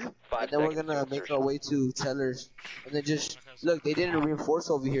 and 5 then we're seconds gonna to make insertion. our way to Tellers. And then just, look, they didn't reinforce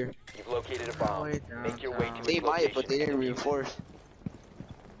over here. You've located a bomb. Way Make your way to They its might, but location they didn't and defuse it. reinforce.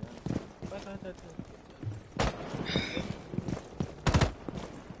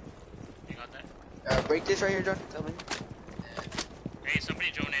 You got that? Break this right here, John. Tell me. Hey,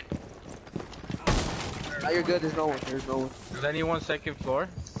 somebody join in. Now you're good, there's no one. Is anyone second floor?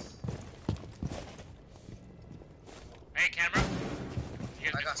 Hey, camera.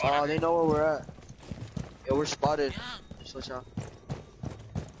 You guys I been got Oh, spotted? they know where we're at. Yeah, we're spotted. Yeah. Just watch out.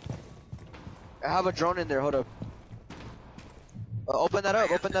 I have a drone in there, hold up. Open that up.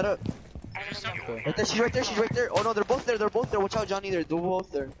 There's some- Right there, she's right there. Oh no, they're both there. Watch out, Johnny, they're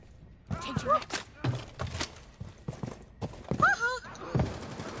both there. Change your next.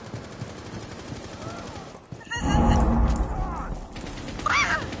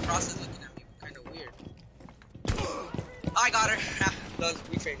 Ross is looking at me kind of weird. I got her. Look,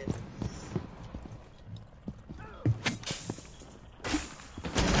 we traded.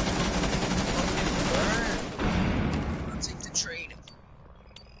 I'll take the trade.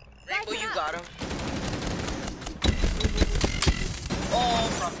 Rainbow, you got him. Oh,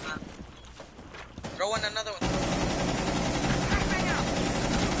 from that. Throw in another one.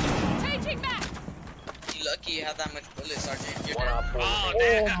 Changing back. You lucky you have that much bullets, Sergeant. You're One dead. op 4 Oh,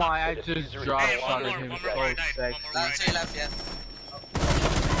 remaining. damn. Oh my, I The just diffuser drop is Hey, one shot more, at him one so more right side, one sexy. more Left to your left, yeah.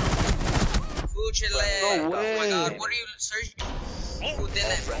 Fuchile. No Oh my way. god, what are you searching? Who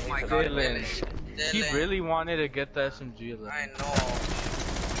Dylan? Oh my god, Dylan. Dylan. He really wanted to get the SMG. I know.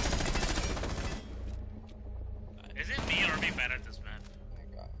 Is it me or are we bad at this map? Oh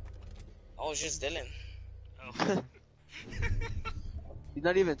my god. Oh, it's just Dylan. Oh. He's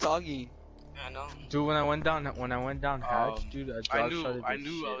not even talking. I know. Dude, when I went down hatch, dude, I I drop knew shotted I the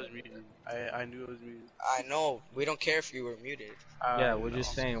knew shit I out was of muted. him. I knew I was muted. I know. We don't care if you were muted. Yeah, we're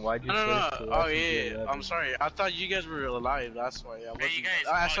just saying, why'd you No, switch no, to no. Oh SMG yeah, 11? I'm sorry. I thought you guys were alive. That's why I wasn't. you guys-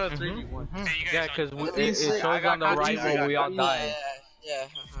 I saw oh, 3v1. Hey, you guys Yeah, on- because What it do you say? shows I got on the caught right cheating. where we all Yeah, died. Yeah.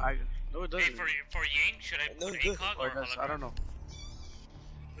 No, it Hey, doesn't. for Ying, should I No, put good. ACOG Or or it does. I hologram? don't know.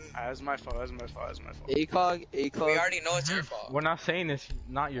 That's my fault. That's my fault. ACOG. We already know it's your fault. We're not saying it's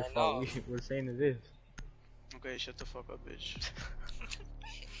not your I fault. know. We're saying it is. Okay, shut the fuck up, bitch.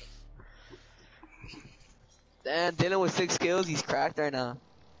 Damn, Dylan with 6 kills, he's cracked right now.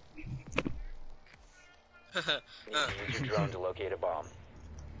 Need to use your drone to locate a bomb.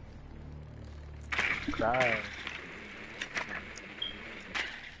 Cry.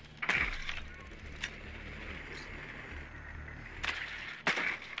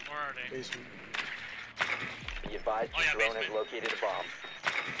 Where are they? Basement. Be advised Oh, your yeah, drone has basement. located a bomb.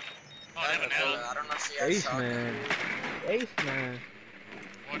 Oh, they have an L. I don't know if she has Ace shotgun. man. Ace man.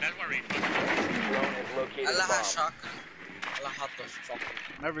 Oh, that's where we Your drone has located Allah a has bomb. shotgun. Allah had the fucking.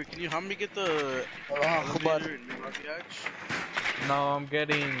 Maverick, can you help me get the Oh, come on. elevator in Rocky Hatch? No, I'm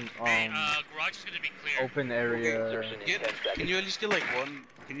getting Hey, garage is gonna be clear. open area. Insertion in 10 Can seconds. you at least get like one?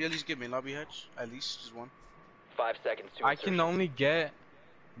 Can you at least get main lobby hatch? At least just one. 5 seconds to I insertion. can only get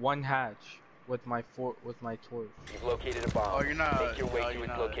one hatch with my torch. You've located a bomb. Oh, you're not- Make your way no, to you're its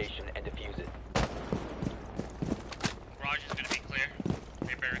not. location and defuse it. Garage is gonna be clear.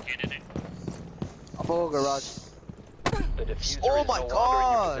 They barricaded it. I'm gonna go garage. The diffuser Oh is my no longer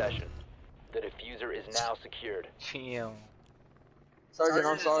God. in your possession. The diffuser is now secured. Chill. Sergeant,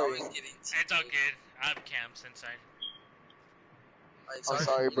 I'm is sorry. always getting It's all good. I have camps inside. like, I'm Sergeant,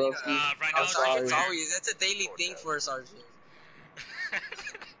 sorry, you bro. need to- Right I'm now, sorry. It's always, that's a daily thing for a sergeant.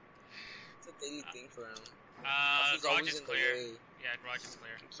 It's a daily thing for him. He's garage always is in the clear. way. Yeah, garage is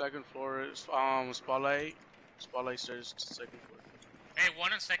clear. Second floor is spotlight. Spotlight stairs to second floor. Hey,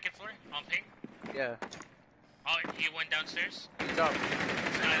 one on second floor, on ping. Yeah. Oh, he went downstairs. Good job.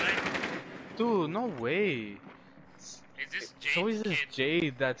 Skylight. Dude, no way. Is this It's always Jade this kid?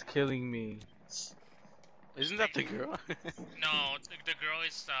 Jade that's killing me. Isn't that the girl? No, the girl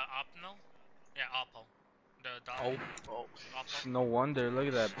is Opno. Yeah, Oppo. The dog. Oh. Oppo. No wonder. Look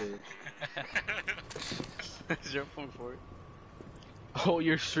at that bitch. 0.4. Oh,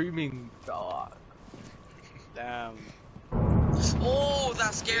 you're streaming, dog. Damn. Oh,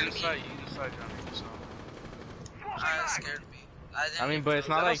 that scared me. Inside, Johnny. So. That scared me. I mean, but it's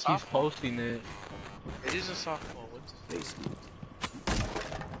not like that a he's softball? posting it. It is a softball. What's the face?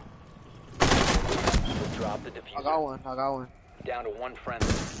 Drop the diffuser. I got one. Down to one friendly.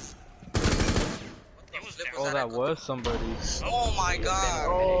 He was flip down. was Oh, that was somebody. Oh my god.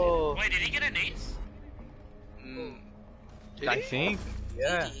 Oh, Wait, did he get an ace? I think.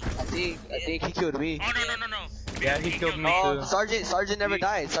 Yeah. I think he killed me. Oh no. Yeah, he killed me Oh, too. Sergeant never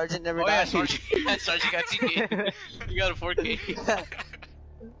died. Sergeant never Oh yeah, died. Sergeant got TK. You got a 4K.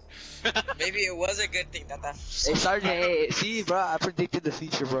 Maybe it was a good thing that Hey, Sergeant, hey, see, bro, I predicted the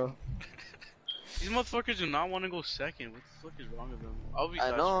future, bro. These motherfuckers do not want to go second. What the fuck is wrong with them? I'll be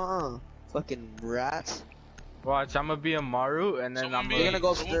I know, Fucking rats. Watch, I'm gonna be a Maru, and then I'm They're gonna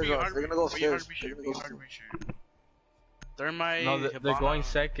go someone upstairs, be bro. hard- They're gonna go be hard upstairs. be They're sure, gonna go be hard upstairs. be sure. They're my No, they're Hibana. going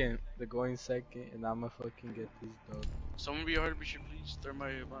second. They're going second, and I'ma fucking get this dub. Someone be hard be sure, please. They're my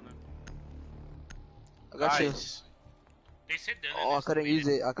Hibana. I got you. Guys. They said the Oh, I couldn't use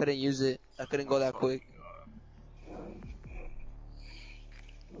it. I couldn't go that quick.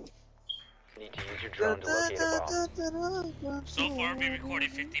 Need to use your drone to locate a bomb. So far, we recorded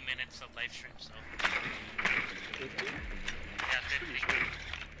 50 minutes of live stream, so. Yeah, 50.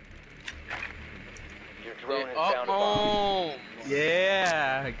 Your drone has Oh, found a bomb.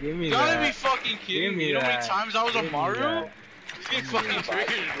 Yeah, give me You gotta that. be fucking kidding Give me. me You know how many that. times I was a Give me Maru? that. You fucking Advise your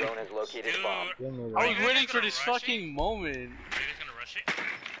triggered me. drone has located a bomb. Dude, Give me I that. was you guys waiting for gonna this rush fucking moment. are you guys gonna rush it?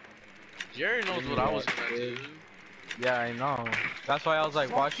 Jerry knows Give what me I was that, gonna kid. do. Yeah, I know. That's why I was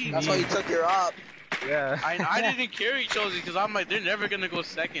like watching That's why you took your op. Yeah. I didn't care he chose it because I'm like, they're never gonna go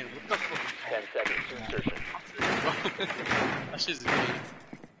second. What the fuck? 10 seconds to insertion. That's just me.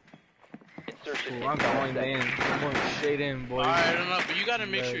 Insertion Ooh, in I'm 5 going seconds. in. I'm going straight in, boys. I don't know, but you gotta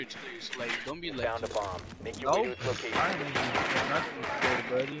make Yeah. sure too. So, like, don't be You like. found a bomb. Make your way to Nope. its location. I don't need nothing good,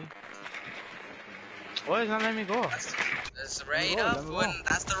 buddy. Why is not letting me go? It's right Let up me go. when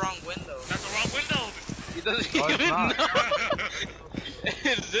that's the wrong window. That's the wrong window! He doesn't Oh, it's even not. know.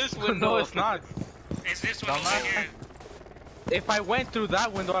 It's this window. No, it's not. Is this one Dumbass. over here? If I went through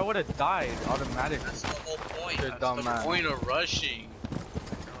that window, I would have died automatically. That's the whole point. You're That's dumb the man. point of rushing.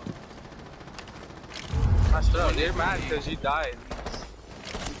 Bro, you're mad because you died.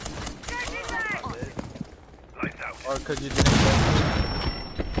 Or because you didn't get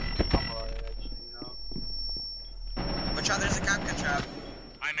I'm alright, actually, you know. Watch out, there's a Kapka trap.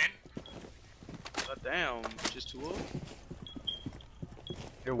 I'm in. God damn, just 2-0?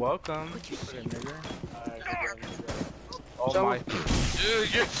 You're welcome. Shit, nigga. Alright, good job, good job. Oh So- my.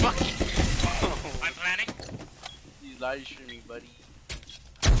 Dude, you're fucking. I'm planning. He's live streaming, buddy.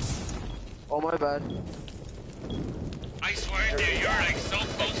 Oh my bad. I swear, dude, you're like so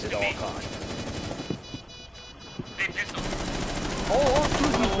close Exit to all me. costs. They pistol.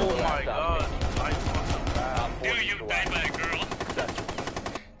 Oh my god. I fucking bad. Dude, you died by a girl.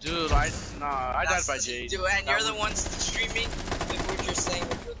 Dude, I died by Jade. Dude, and you're the ones streaming. Look what you're saying.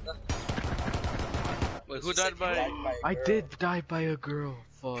 Wait, who died by? I did die by a girl.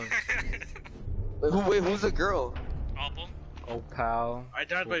 Fuck. Wait, who's the girl? Oppo. Oh, pal. I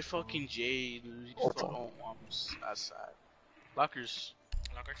died by fucking Jade. Dude. That's sad. Lockers.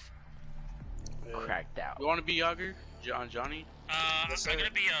 Lockers. Cracked out. You wanna be Yager? Johnny? I'm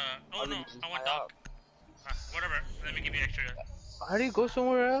gonna be oh no, I want dog. Whatever, let me give you extra. How do you go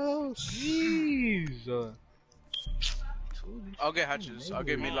somewhere else? Jeez. fool. I'll get hatches. I'll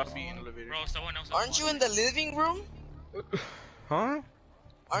get mid lobby and elevator. Bro, someone else. Aren't you in the living room? Huh?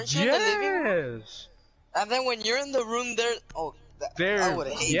 Aren't you in the living room? Yes. And then when you're in the room, there. Oh, There. I would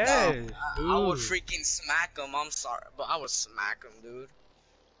hate Yes. that. I would dude. freaking smack him. I'm sorry, but I would smack him, dude.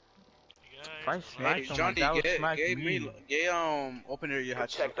 If I smack Hey, someone, Johnny, that would get smack me. open area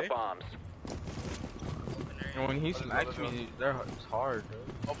hatches. Protect the Okay? bombs. And when he smacks me, it's hard, dude.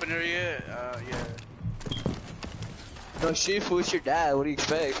 Open area, yeah. No, Shifu, it's your dad. What do you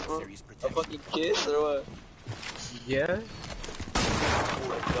expect? Huh? A fucking kiss or what? Yeah.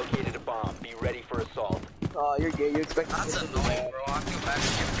 Located a bomb. Be ready for assault. Oh, you're gay. You expect That's annoying, bro. I feel bad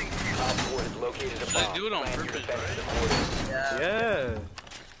for you. Op 4 has located a They bomb. do it on Plan your purpose, defenses right? accordingly. Yeah. Yeah.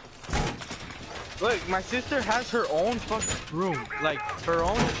 Look, my sister has her own fucking room, like her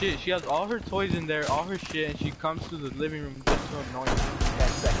own shit. She has all her toys in there, all her shit, and she comes to the living room just to annoy me. 10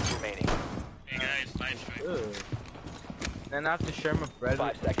 seconds remaining. Hey guys, live stream. Ugh. Then I have to share my bread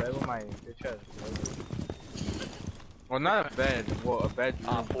 5 seconds. with my bitch ass brother. Well, not a bed. Well, a bedroom.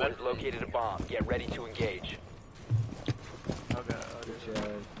 Op 4 has located a bomb. Get ready to engage. Okay. Bitch ass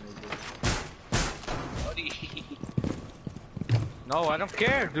nigga. No, I don't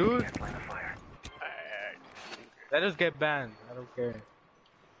care, dude. Let us get banned. I don't care.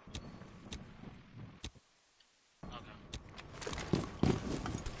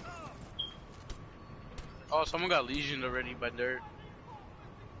 Oh, someone got lesioned already by dirt.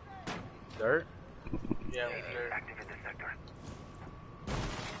 Dirt? Yeah, with dirt.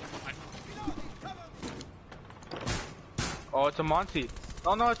 Oh, it's a Monty.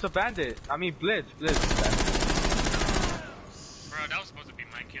 Oh no, it's a bandit. I mean Blitz. Bro, that was supposed to be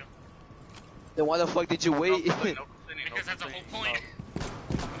my kill. Then why the fuck did you wait? Because that's the whole point.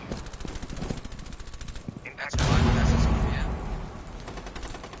 That's fine. That's just, yeah.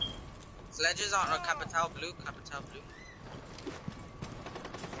 Sledges on Capital Blue. Capital Blue.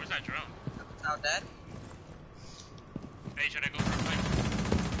 Where's that drone? Capital dead. Hey, should I go for a fight?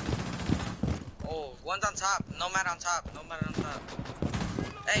 Oh, one's on top. Nomad on top. Nomad on top.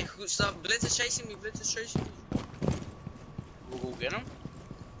 Hey, who's Blitz is chasing me. Blitz is chasing me. We'll go get him.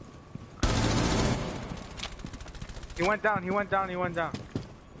 He went down. He went down. He went down.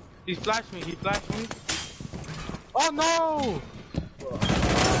 He flashed me. He flashed me. Oh no!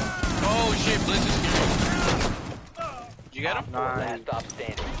 Oh shit, Blitz is here. You got him? Op 4 last stop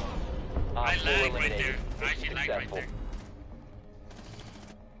standing. Op I 4 lagged right eliminated. there. I actually lagged right Successful.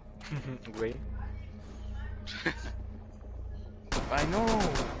 there. Wait. I know.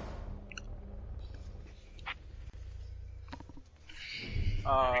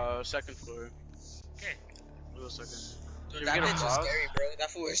 Second floor. Okay. Wait a second. Dude, Did that we get a bitch was boss? scary, bro. That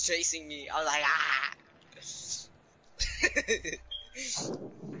fool was chasing me. I was like, ah.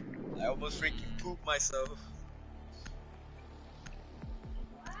 I almost freaking pooped myself.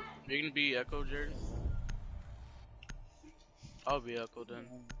 You're gonna be Echo, Jared? I'll be Echo then.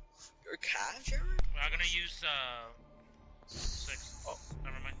 Your cat, Jared? I'm gonna use 6. Oh,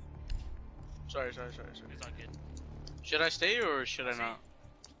 never mind. Sorry. It's all good. Should I stay or should I not?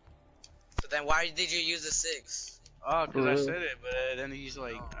 So then why did you use the 6? Oh, cause I said it, but then he's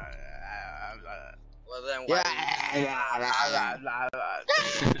like, Well then why?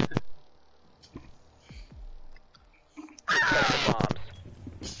 Protect the bombs.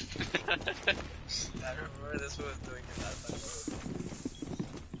 I remember this was doing it last time.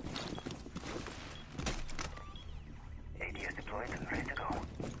 ADS deployed and ready to go.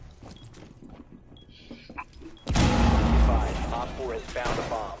 5. Op 4 has found a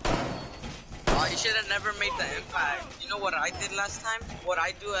bomb. Oh, you should have never made the impact. You know what I did last time? What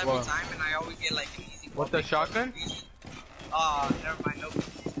I do every What? time, and I always get like an easy. What, the shotgun? Oh, never mind. Nope.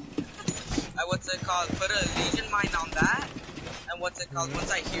 What's it called? Put a Legion mine on that, and what's it called?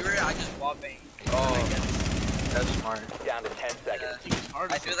 Once I hear it, I just wall bang. Oh, that's smart. Down to 10 seconds.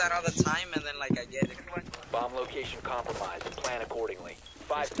 I do that all the time, and then like I get it. Bomb location compromised. Plan accordingly.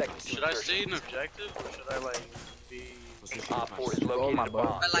 5 seconds to should I insertion. stay in objective or should I like be? Op 4 has located my a butt.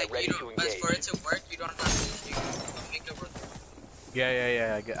 bomb. But like Get ready you to don't, but engage. for it to work, you don't have to make it work.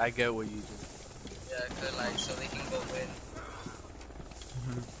 Yeah. I get what you do. Yeah, cause like so they can go win.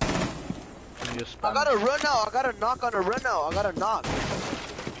 You just I spam. gotta run now. I gotta knock on a run now. I gotta knock.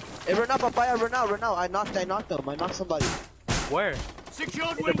 Hey, run out, papaya, run out. I knocked them. I knocked somebody. Where?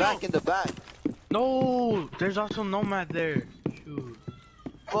 Secured In the window. back, in the back. No, there's also Nomad there. Shoot.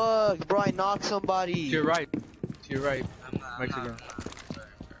 Fuck, bro, I knocked somebody. To your right. I'm not. Mexican.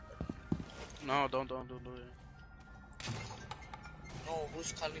 No, don't do it. No,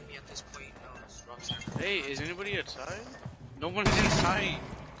 who's calling me at this point? No, it's Roxanne. Hey, is anybody outside? No one's inside.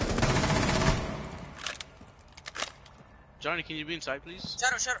 Johnny, can you be inside, please?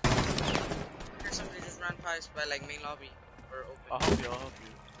 Shut up. I heard somebody just ran past by like main lobby or open. I'll help you.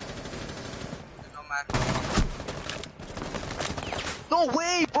 No matter. No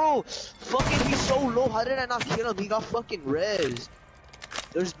way, bro! Fucking, he's so low. How did I not kill him? He got fucking rezzed.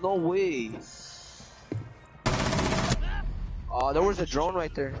 There's no way. Oh, there was a drone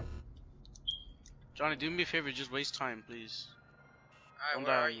right there. Johnny, do me a favor, just waste time, please. Alright, Don't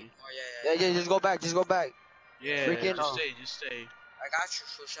where die are on you? me. Oh yeah. Yeah, just go back. Yeah, Freaking, just stay. I got you,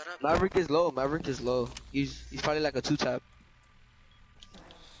 fool. Shut up. Maverick is low. He's probably like a 2-tap.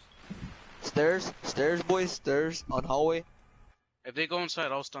 Stairs, boys. Stairs on hallway. If they go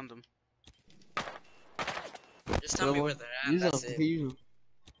inside, I'll stun them. Just tell me where they're at. Use That's them. it. Use them.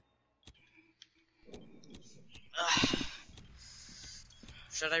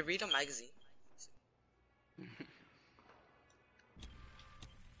 Should I read a magazine?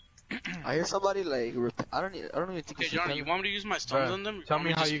 I hear somebody like I don't even think. Okay, Johnny, you want me to use my stuns on them? Tell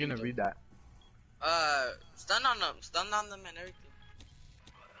me how you're gonna read that. Stun on them and everything.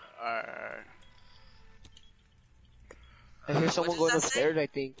 Alright. I hear someone does going that say? upstairs. I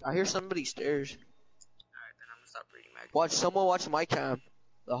think I hear somebody stairs. Alright, then I'm gonna stop reading magazines. Watch someone watch my cam.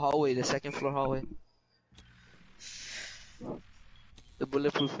 The hallway, the second floor hallway. The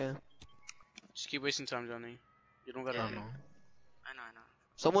bulletproof cam. Just keep wasting time, Johnny. You don't gotta Yeah. know. I know.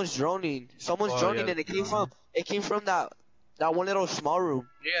 Someone's droning. Someone's Oh, droning, yeah, and it came from that one little small room.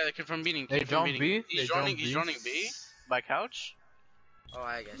 Yeah, they came from meeting. They drone B? He's They drone droning B? B? By couch? Oh,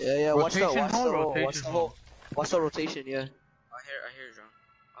 I guess. Yeah. Watch the Rotation hole, whole. Watch rotation the whole. Watch the rotation. Yeah. I hear drone.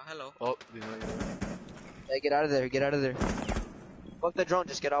 Oh, hello. Oh, Yeah. Get out of there. Fuck the drone.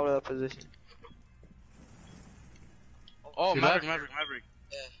 Just get out of that position. Oh, See Maverick.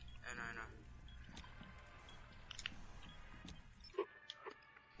 Yeah, I know.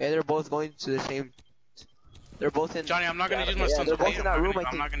 Yeah, they're both going to the same. They're both in. Johnny, I'm not gonna use my Yeah, stuns. they're both okay? in that room. I I'm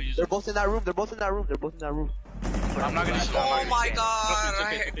think. not gonna use They're it. both in that room. I'm not gonna use it. Oh my Trust god!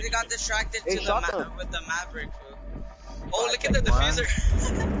 me, it's okay. They got distracted Hey, to shot the them. with the Maverick. Fool. Oh, look at the diffuser.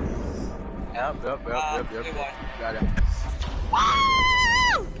 Yep. They won. Got it.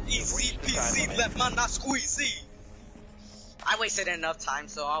 Easy peasy, lemon not squeezy. I wasted enough time,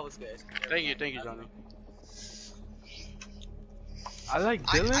 so I was good. Thank you, Johnny. I like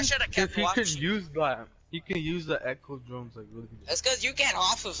I Dylan shoulda kept if he watching. can use that. He can use the echo drones like really good. That's cause you get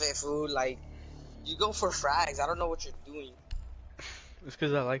off of it, fool. Like, you go for frags. I don't know what you're doing. It's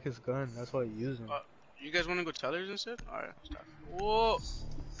because I like his gun. That's why I use him. You guys wanna go tellers instead? Alright, stop. Whoa!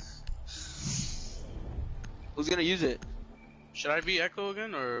 Who's gonna use it? Should I be Echo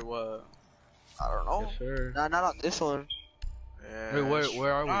again, or what? I don't know. Yes, sir. Nah, not on this one. Yeah, Wait,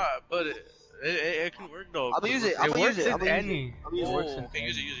 where are we? But it can work though. I'm gonna use it. It works in any. I'm gonna use works it. in Okay,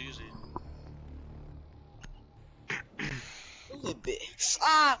 use it. A little bit.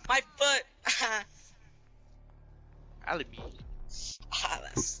 Ah, my foot. Alibi.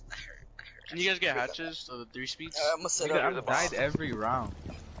 That hurt. Can you guys get hatches of the 3 speeds? I'm gonna sit Nigga, over the I've died bomb. every round.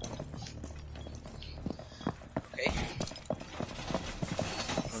 Okay.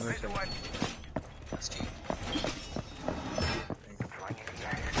 Let me check. Let's do it.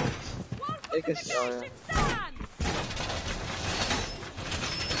 Take a shot.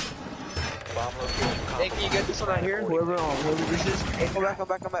 Bomb location. Hey, can you get this one right here? Whoever this is. Hey, come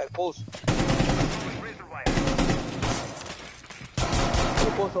back. Post.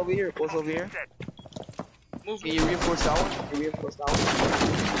 Post over here. Move Can you reinforce that one?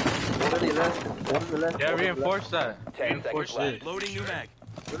 One on the left. Yeah, reinforce that. 10 Reinforce seconds it. Loading new mag.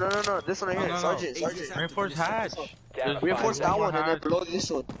 No. This one right here. No. Sergeant. Reinforce hatch. Down to Reinforce five. that one and then hatch. blow this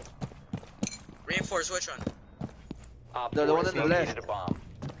one. Reinforce which one? Op The 4 one has on the left. located a bomb.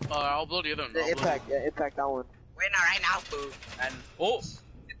 I'll blow the other one. The impact. Yeah, impact that one. Wait, not right now, fool. And oh,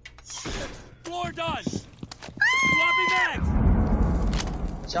 Floor done. Swapping mags.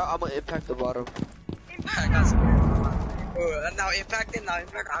 I'm gonna impact the bottom. I got scared. Now impacting. I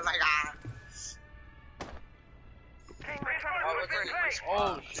was like, ah.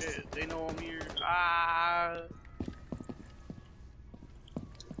 oh shit, they know I'm here. Ah,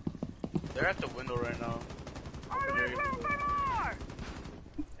 they're at the window right now.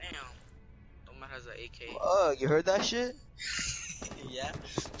 Damn. Omar has an AK. You heard that shit? Yeah.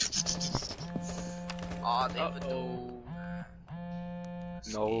 Aw, they put the... Uh-oh.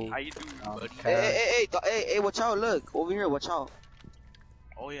 No. How you doing, buddy? Hey, watch out, look. Over here, watch out.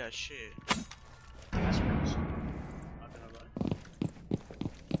 Oh yeah, shit. That's crazy. Not gonna lie.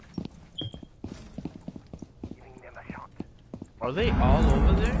 Are they all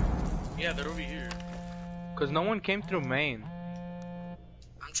over there? Yeah, they're over here. Cause no one came through main.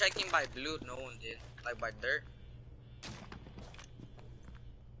 I'm checking by blue, no one did. Like by dirt.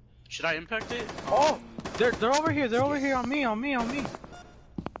 Should I impact it? Oh, they're over here. They're over here on me. Where?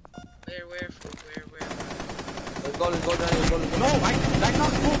 Let's go, Daniel. No, I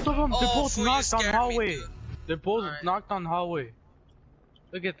knocked both of them. They're Oh, both fool, you knocked on scared me, hallway. dude. They're both Alright. knocked on hallway.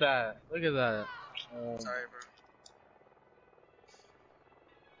 Look at that. Look at that. Sorry,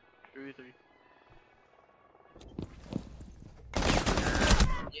 bro. 3v3.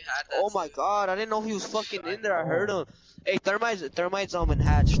 You had that. Oh my god, I didn't know he was fucking in there. I heard him. Hey, thermites in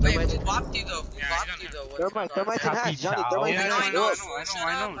hatch. Wait, Thermites who in bopped you though? Who Yeah, bopped you though? What's Thermites in Happy hatch, Johnny. Chow. Thermites Yeah, in I hatch. know, Look.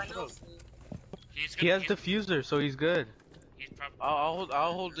 I know. He's He has he's, diffuser, so he's good. He's probably.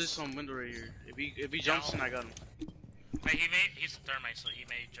 I'll hold this window right here. If he jumps in, I got him. But he's a thermite, so he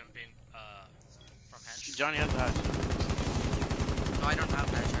may jump in from hatch. Johnny has the hatch. No, I don't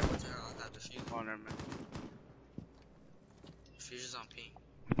have that. I don't have the fuse. Oh, never mind. Fuse is on ping.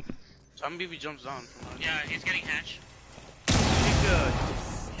 So I'm if he jumps down. Yeah, he's getting hatch. Good.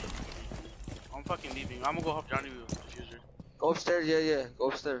 I'm fucking leaving. I'm gonna go help Johnny with the diffuser. Go upstairs, yeah. Go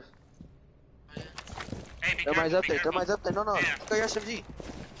upstairs. Hey, be Thermites careful, up be there. careful. Thermites up there. No. Yeah. Go your SMG.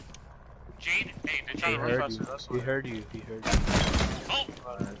 Jade, hey, the Trying He to Jade. run heard faster, you. that's He why. heard you. He heard you. Oh,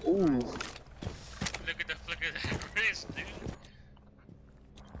 Ooh. look at the flick of that wrist, dude.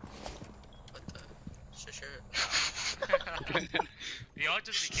 What the? Sure. Y'all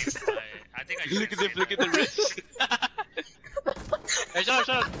just became quiet. I think I Look at the wrist. Hey, shut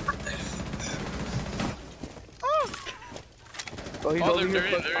up. Oh, he's Oh, over they're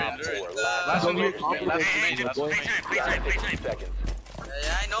here. in. Last Last one here. Hey, Last Hey, one. hey, playtime. 15 seconds.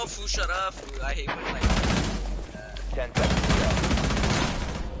 Yeah, I know, fool. Shut up, fool. I hate when like. 10 seconds to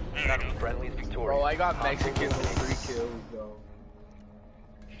There we go. go. Friendly's victorious. Bro, I got Mexicans with 3 kills, bro.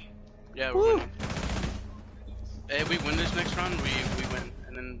 Yeah, we're winning. Hey, if we win this next round, we win.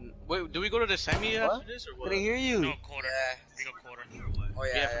 And then, wait, do we go to the semi after this or what? Couldn't hear you. No, quarter. Yeah. We go quarter. Oh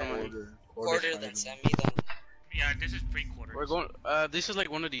Yeah, yeah. for the yeah. money. Quarter then semi then. Yeah, this is pre-quarter. We're going. This is like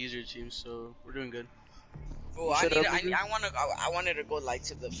one of the easier teams, so we're doing good. Oh, I wanted to go like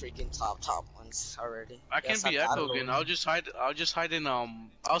to the freaking top ones already. I can't be Echo again. I'll just hide in.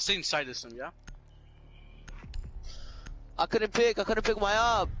 I'll stay inside this time. Yeah. I couldn't pick my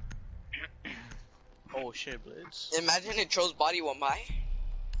up. Oh shit, Blitz. Imagine it chose body one by.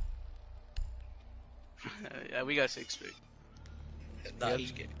 Yeah, we got 6 straight. Nah,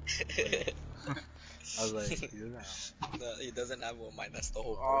 he's kidding. I was like, No, he doesn't have one mind. That's the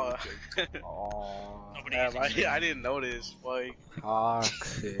whole Oh. point. oh, Nobody Damn, uses it. I didn't notice. Like,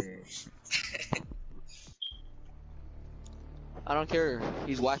 toxic. I don't care.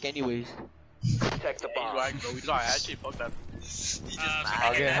 He's whack anyways. Protect the he's bomb. right, bro. I actually fucked that.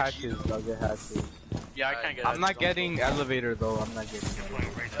 I'll get hatches. Yeah, I can't get. I'm not hatches, getting elevator though. I'm not getting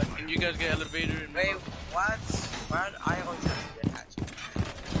elevator. don't- Can you guys get elevator? And Wait, what? Why did I always have to get hatchet?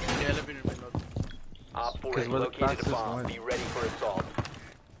 Yeah, elevator. And reload. Op 4 'Cause has we're the located a fastest bomb. one. Be ready for assault.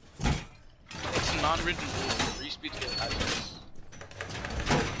 It's a non-written rule. Free speech get hatches.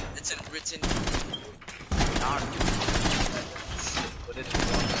 It's in written. But it's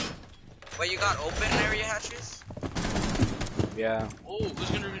one. But you got open area hatches? Yeah. Oh, who's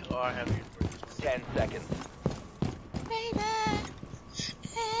gonna read? Oh, I have you. 10 seconds. Baby,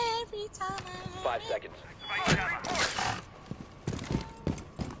 every time 5 seconds.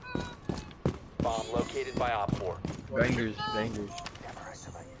 Bomb located by Op 4. Bangers.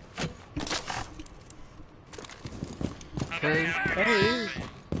 Hey.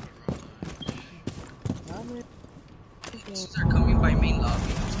 They're coming by main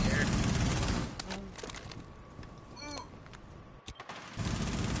lobby. I'm scared.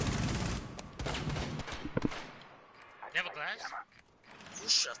 You have a glass? You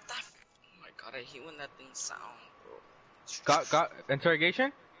shut the f. Oh my god, I hate when that thing sound, bro. Got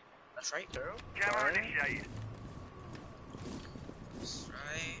interrogation? That's right, girl. That's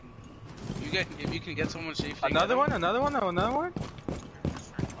right. If you can get someone safely. Another one? Alright.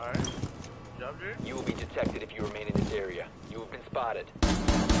 Job, dude. You will be detected if you remain in this area. You have been spotted.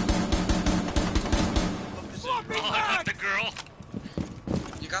 Oh, I got the girl.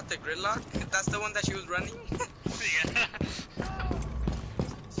 You got the gridlock? That's the one that she was running? Yeah.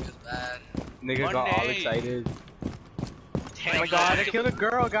 She was bad. Nigga One got all day. excited. Oh my god, I killed a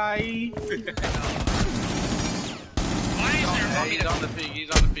girl, guy. Why is there Oh, he's on the ping. He's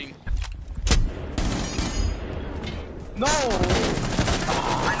on the ping. No! I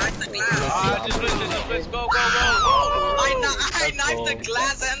knifed the glass. Just blitz. Go. I knifed the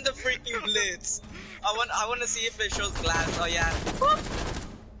glass and the freaking blitz. I want to see if it shows glass. Oh yeah.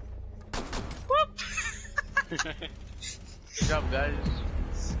 Whoop. Good job, guys.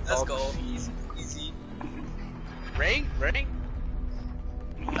 Let's go. Easy. Ring.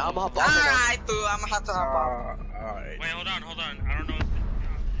 I'm hop off. Alright, dude, I'm gonna have to hop off. Alright. Wait, hold on. I don't know if...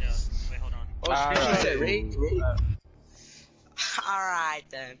 yeah, wait, hold on. Oh, she said raid. Alright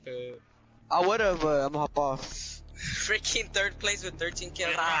then, dude. I would've, I'm hop off. Freaking third place with 13 kills.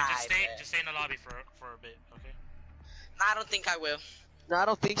 Wait, hold on. Alright. Just stay in the lobby for a bit, okay? Nah, I don't think I will. No, I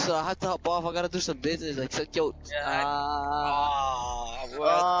don't think so. I have to hop off. I gotta do some business. Like, suck yo.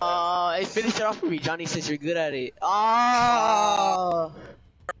 Hey, finish it off for me, Johnny, since you're good at it. No.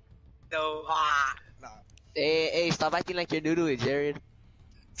 No. Hey, stop acting like you're new to it, Jared.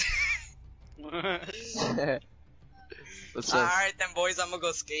 What's up? Alright then, boys, I'm gonna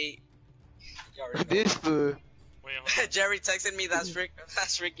go skate. You already know. This fool. Wait, hold on. Jerry texted me. That's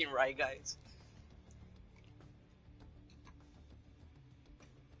freaking right, guys.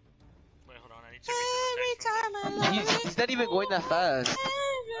 Wait, hold on. I need to reset the text from He's not even going that fast.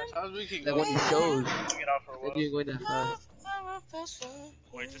 How's we can Like go? when he shows. Get off for a He's while. not even going that fast.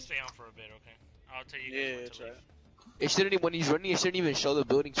 Wait, just stay on for a bit, okay? I'll tell you Yeah, guys when that's to leave. right. It shouldn't even, when he's running, it shouldn't even show the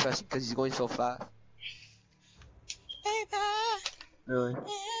buildings fast because he's going so fast. Really?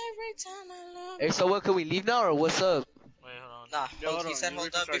 Hey, so what, can we leave now or what's up? Wait, hold on. Nah, Yo, hold he on, said you hold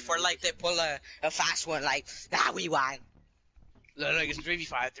need to up start before doing like they pull a fast one. Like, nah, we won. Look, it's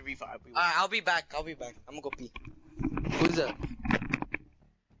 3v5, 3v5. Alright, I'll be back. I'm gonna go pee. Who's that?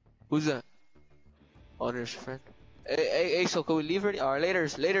 Who's that? Oh, there's your friend. Hey, so can we leave already? Alright,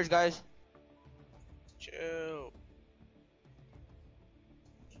 laters, guys. Chill.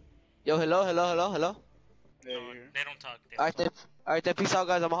 Yo, hello. Yeah, No, you're here. they don't talk. Alright then, peace out,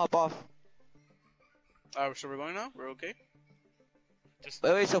 guys. I'ma hop off. Alright, so we're going now? We're okay? Just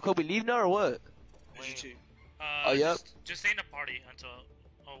Wait, so can we leave now or what? wait. GG. Oh, yep. Just stay in the party until.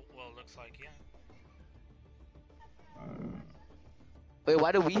 Oh, well, looks like yeah. Wait,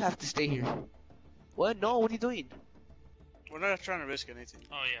 why do we have to stay here? What? No, what are you doing? We're not trying to risk anything.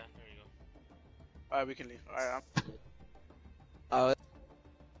 Oh yeah, there you go. Alright, we can leave. Alright,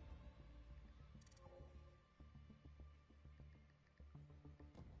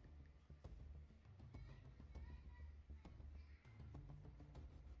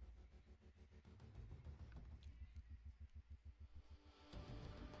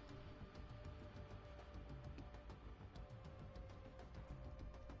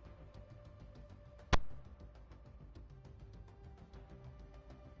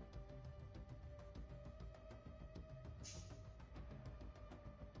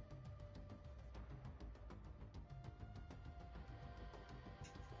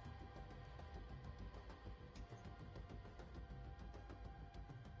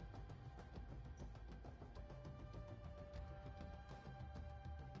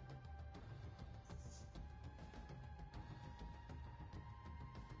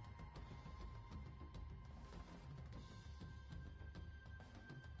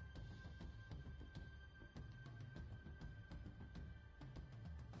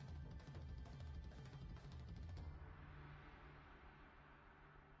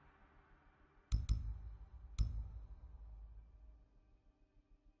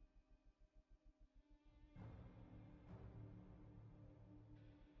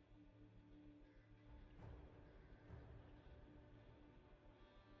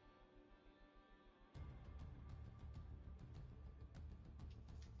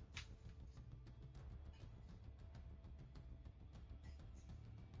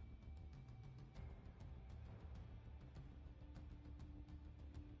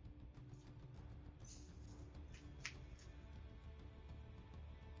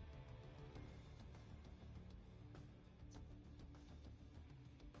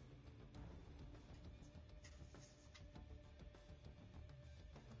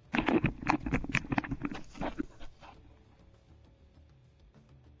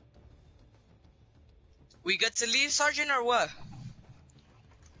 We good to leave, Sergeant, or what?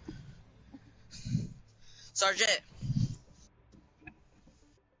 Sergeant.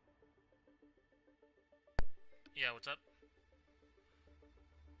 Yeah, what's up?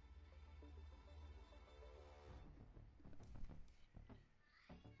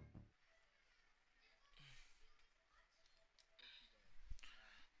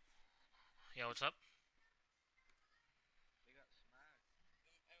 Yeah, what's up?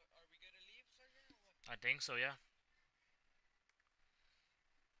 I think so, yeah.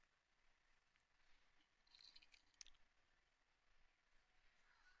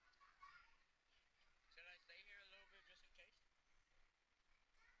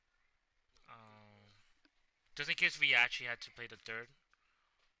 Just in case we actually had to play the third.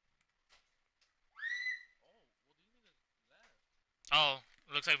 Oh,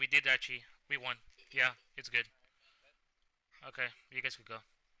 looks like we did actually. We won. Yeah, it's good. Okay, you guys could go.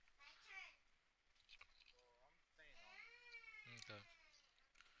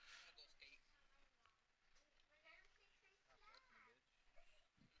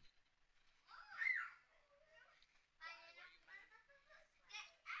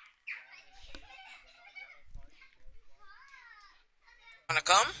 Wanna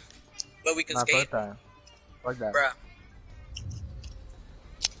come? But we can Not skate. first time. Fuck that. Bruh.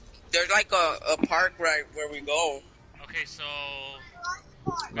 There's like a park right where we go. Okay, so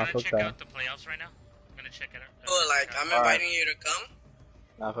I'm Not gonna fuck check that. out the playoffs right now. I'm gonna check it out. Oh, like I'm Alright. inviting you to come.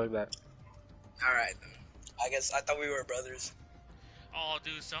 Not fuck that. All right. Then. I guess I thought we were brothers. Oh,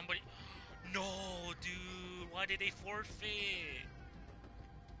 dude, somebody. No, dude. Why did they forfeit?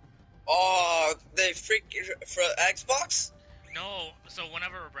 Oh, they freaking for Xbox. No. So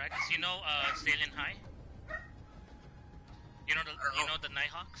whenever we're practice, you know, Salient High. You know the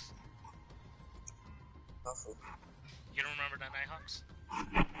Nighthawks. You don't remember the Nighthawks?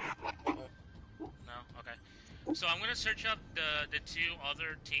 No. Okay. So I'm gonna search up the two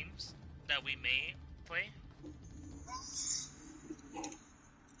other teams that we may play.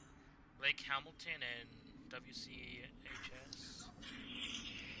 Lake Hamilton and WCHS.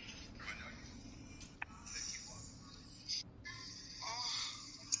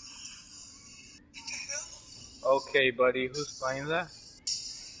 Okay, buddy. Who's playing that?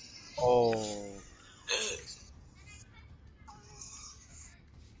 Oh.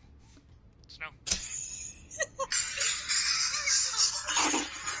 Snow.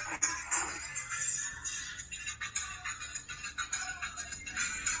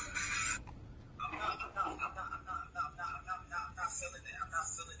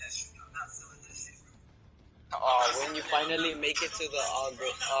 When you finally make it to the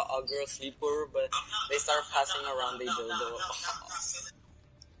all girl sleepover, but they start passing around the dildo.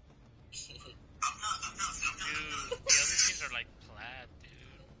 Dude, the other teams are like plaid,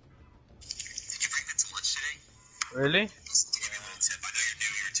 dude. Really?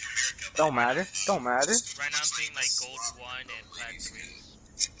 Don't matter. Don't matter. Right now I'm seeing like gold 1 and plaid 3s.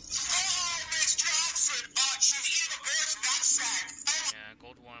 Yeah,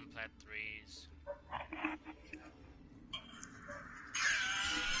 gold 1, plaid 3s.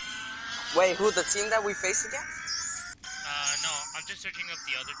 Wait, who the team that we face again? No, I'm just searching up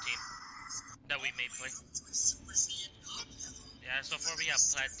the other team that we may play. Yeah, so far we have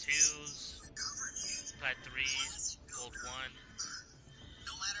plaid 2s, plaid 3s, gold 1.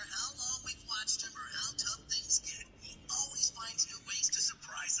 No matter how long we've watched him or how tough things get, he always finds new ways to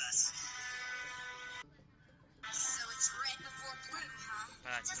surprise us. So it's red before blue, huh?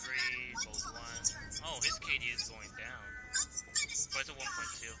 Plaid 3, gold 1. Oh, his KD is going down. But it's a 1.2.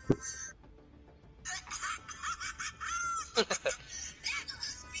 Let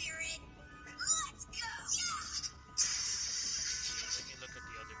me look at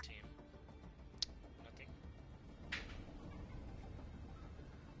the other team. Nothing.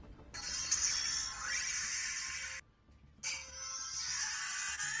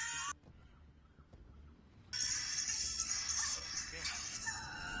 Okay.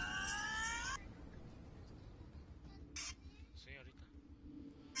 Sí, ahorita.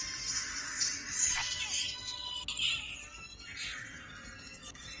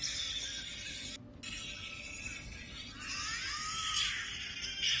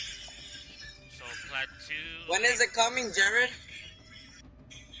 So plaid 2. When is it coming, Jared?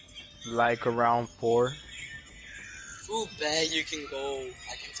 Like around 4. Ooh, bet you can go.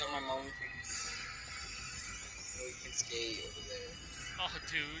 I can tell my mom we can skate over there. Oh,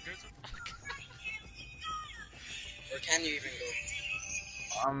 dude, there's a fuck. Or can you even go?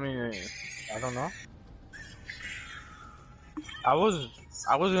 I mean, I don't know. I was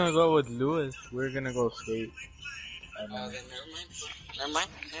gonna go with Lewis. We're gonna go skate. Then never mind. Never mind.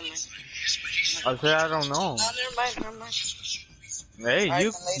 I said I don't know. No, never mind. Hey,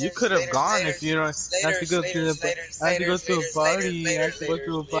 Alright, you could have gone if you don't have to go to the have to go to a party. Have to go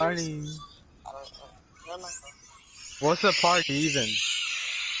to a party. Never mind. What's a party even?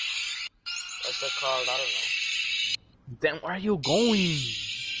 What's it called? I don't know. Then where are you going?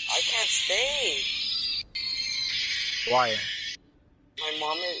 I can't stay. Why? My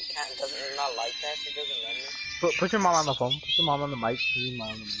mom doesn't not like that. She doesn't let me. Put your mom on the phone. Put your mom on the mic. Put your mom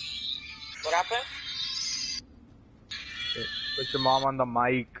on the mic. What happened? Put your mom on the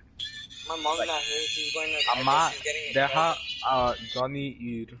mic. My mom's not here. She's going to. Amma, she's getting a deja Johnny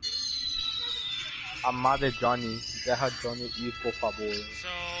ir. Amma de Johnny, deja Johnny ir por favor. So,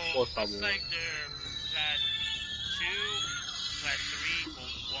 Por looks favor. like they're plaid 2, plaid 3,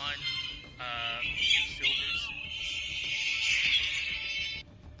 gold 1, silvers.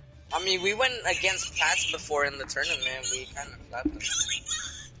 I mean, we went against Pats before in the tournament. We kind of slapped them.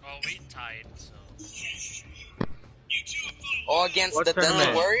 Oh, we tied, so. Oh, against What the Deadly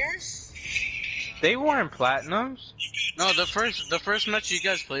tournament? Warriors? They weren't platinums. No, the first match you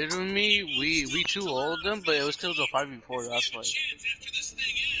guys played with me, we 2-0'd them, but it was still the 5v4. That's why.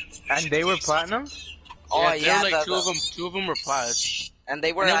 And they were platinums? Oh, yeah, yeah. like two of them were plats. And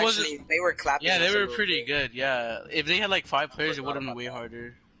they were And it actually wasn't- they were clapping. Yeah, us they a were little pretty bit. good. Yeah, if they had like 5 players, it would have been way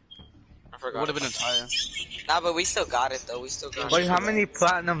harder. I It forgot. would have been a tie. Nah, but we still got it though. We still got Wait, it. how many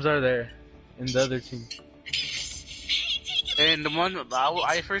platinums are there in the other team? And the one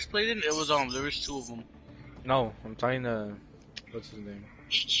I first played in, it was there was 2 of them. No, I'm talking to what's his name?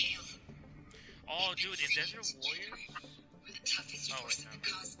 Oh, dude, is Desert Warriors? Oh wait,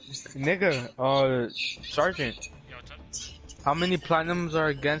 no. Nigga, Sergeant. Yo, what's up? How many platinums are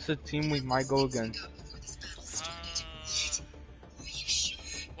against the team we might go against?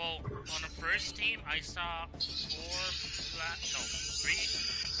 Well, on the first team, I saw 3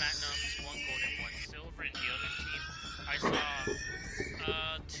 platinums, 1 gold, and 1 silver. In the other team, I saw,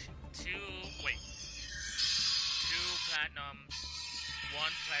 2 platinums,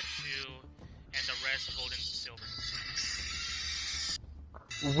 1 plateau, and the rest gold and silver.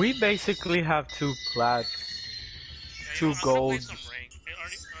 We basically have 2 plats, Yeah, 2 I'm gonna play golds. some rank. Are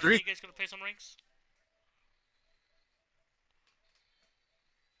 3. you guys gonna play some ranks?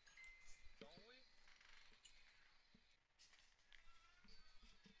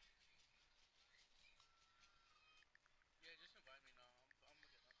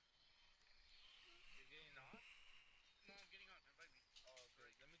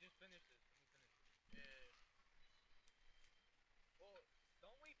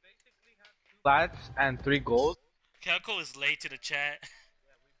 Plats and 3 golds. Kelko is late to the chat.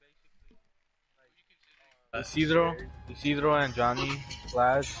 Isidro and Johnny,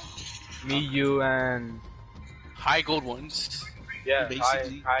 plats. Me, you, and High gold ones. yeah,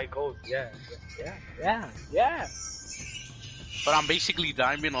 basically. high gold. Yeah. But I'm basically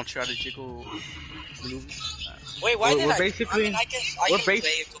diamond on strategical maneuvers. Wait, why did We're I? basically- I mean, I we're can basi-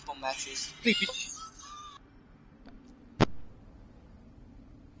 play a couple matches.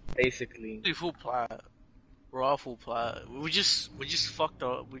 Basically. Full plat. We're all full plat. We just fucked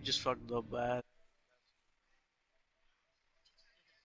up. We just fucked up bad.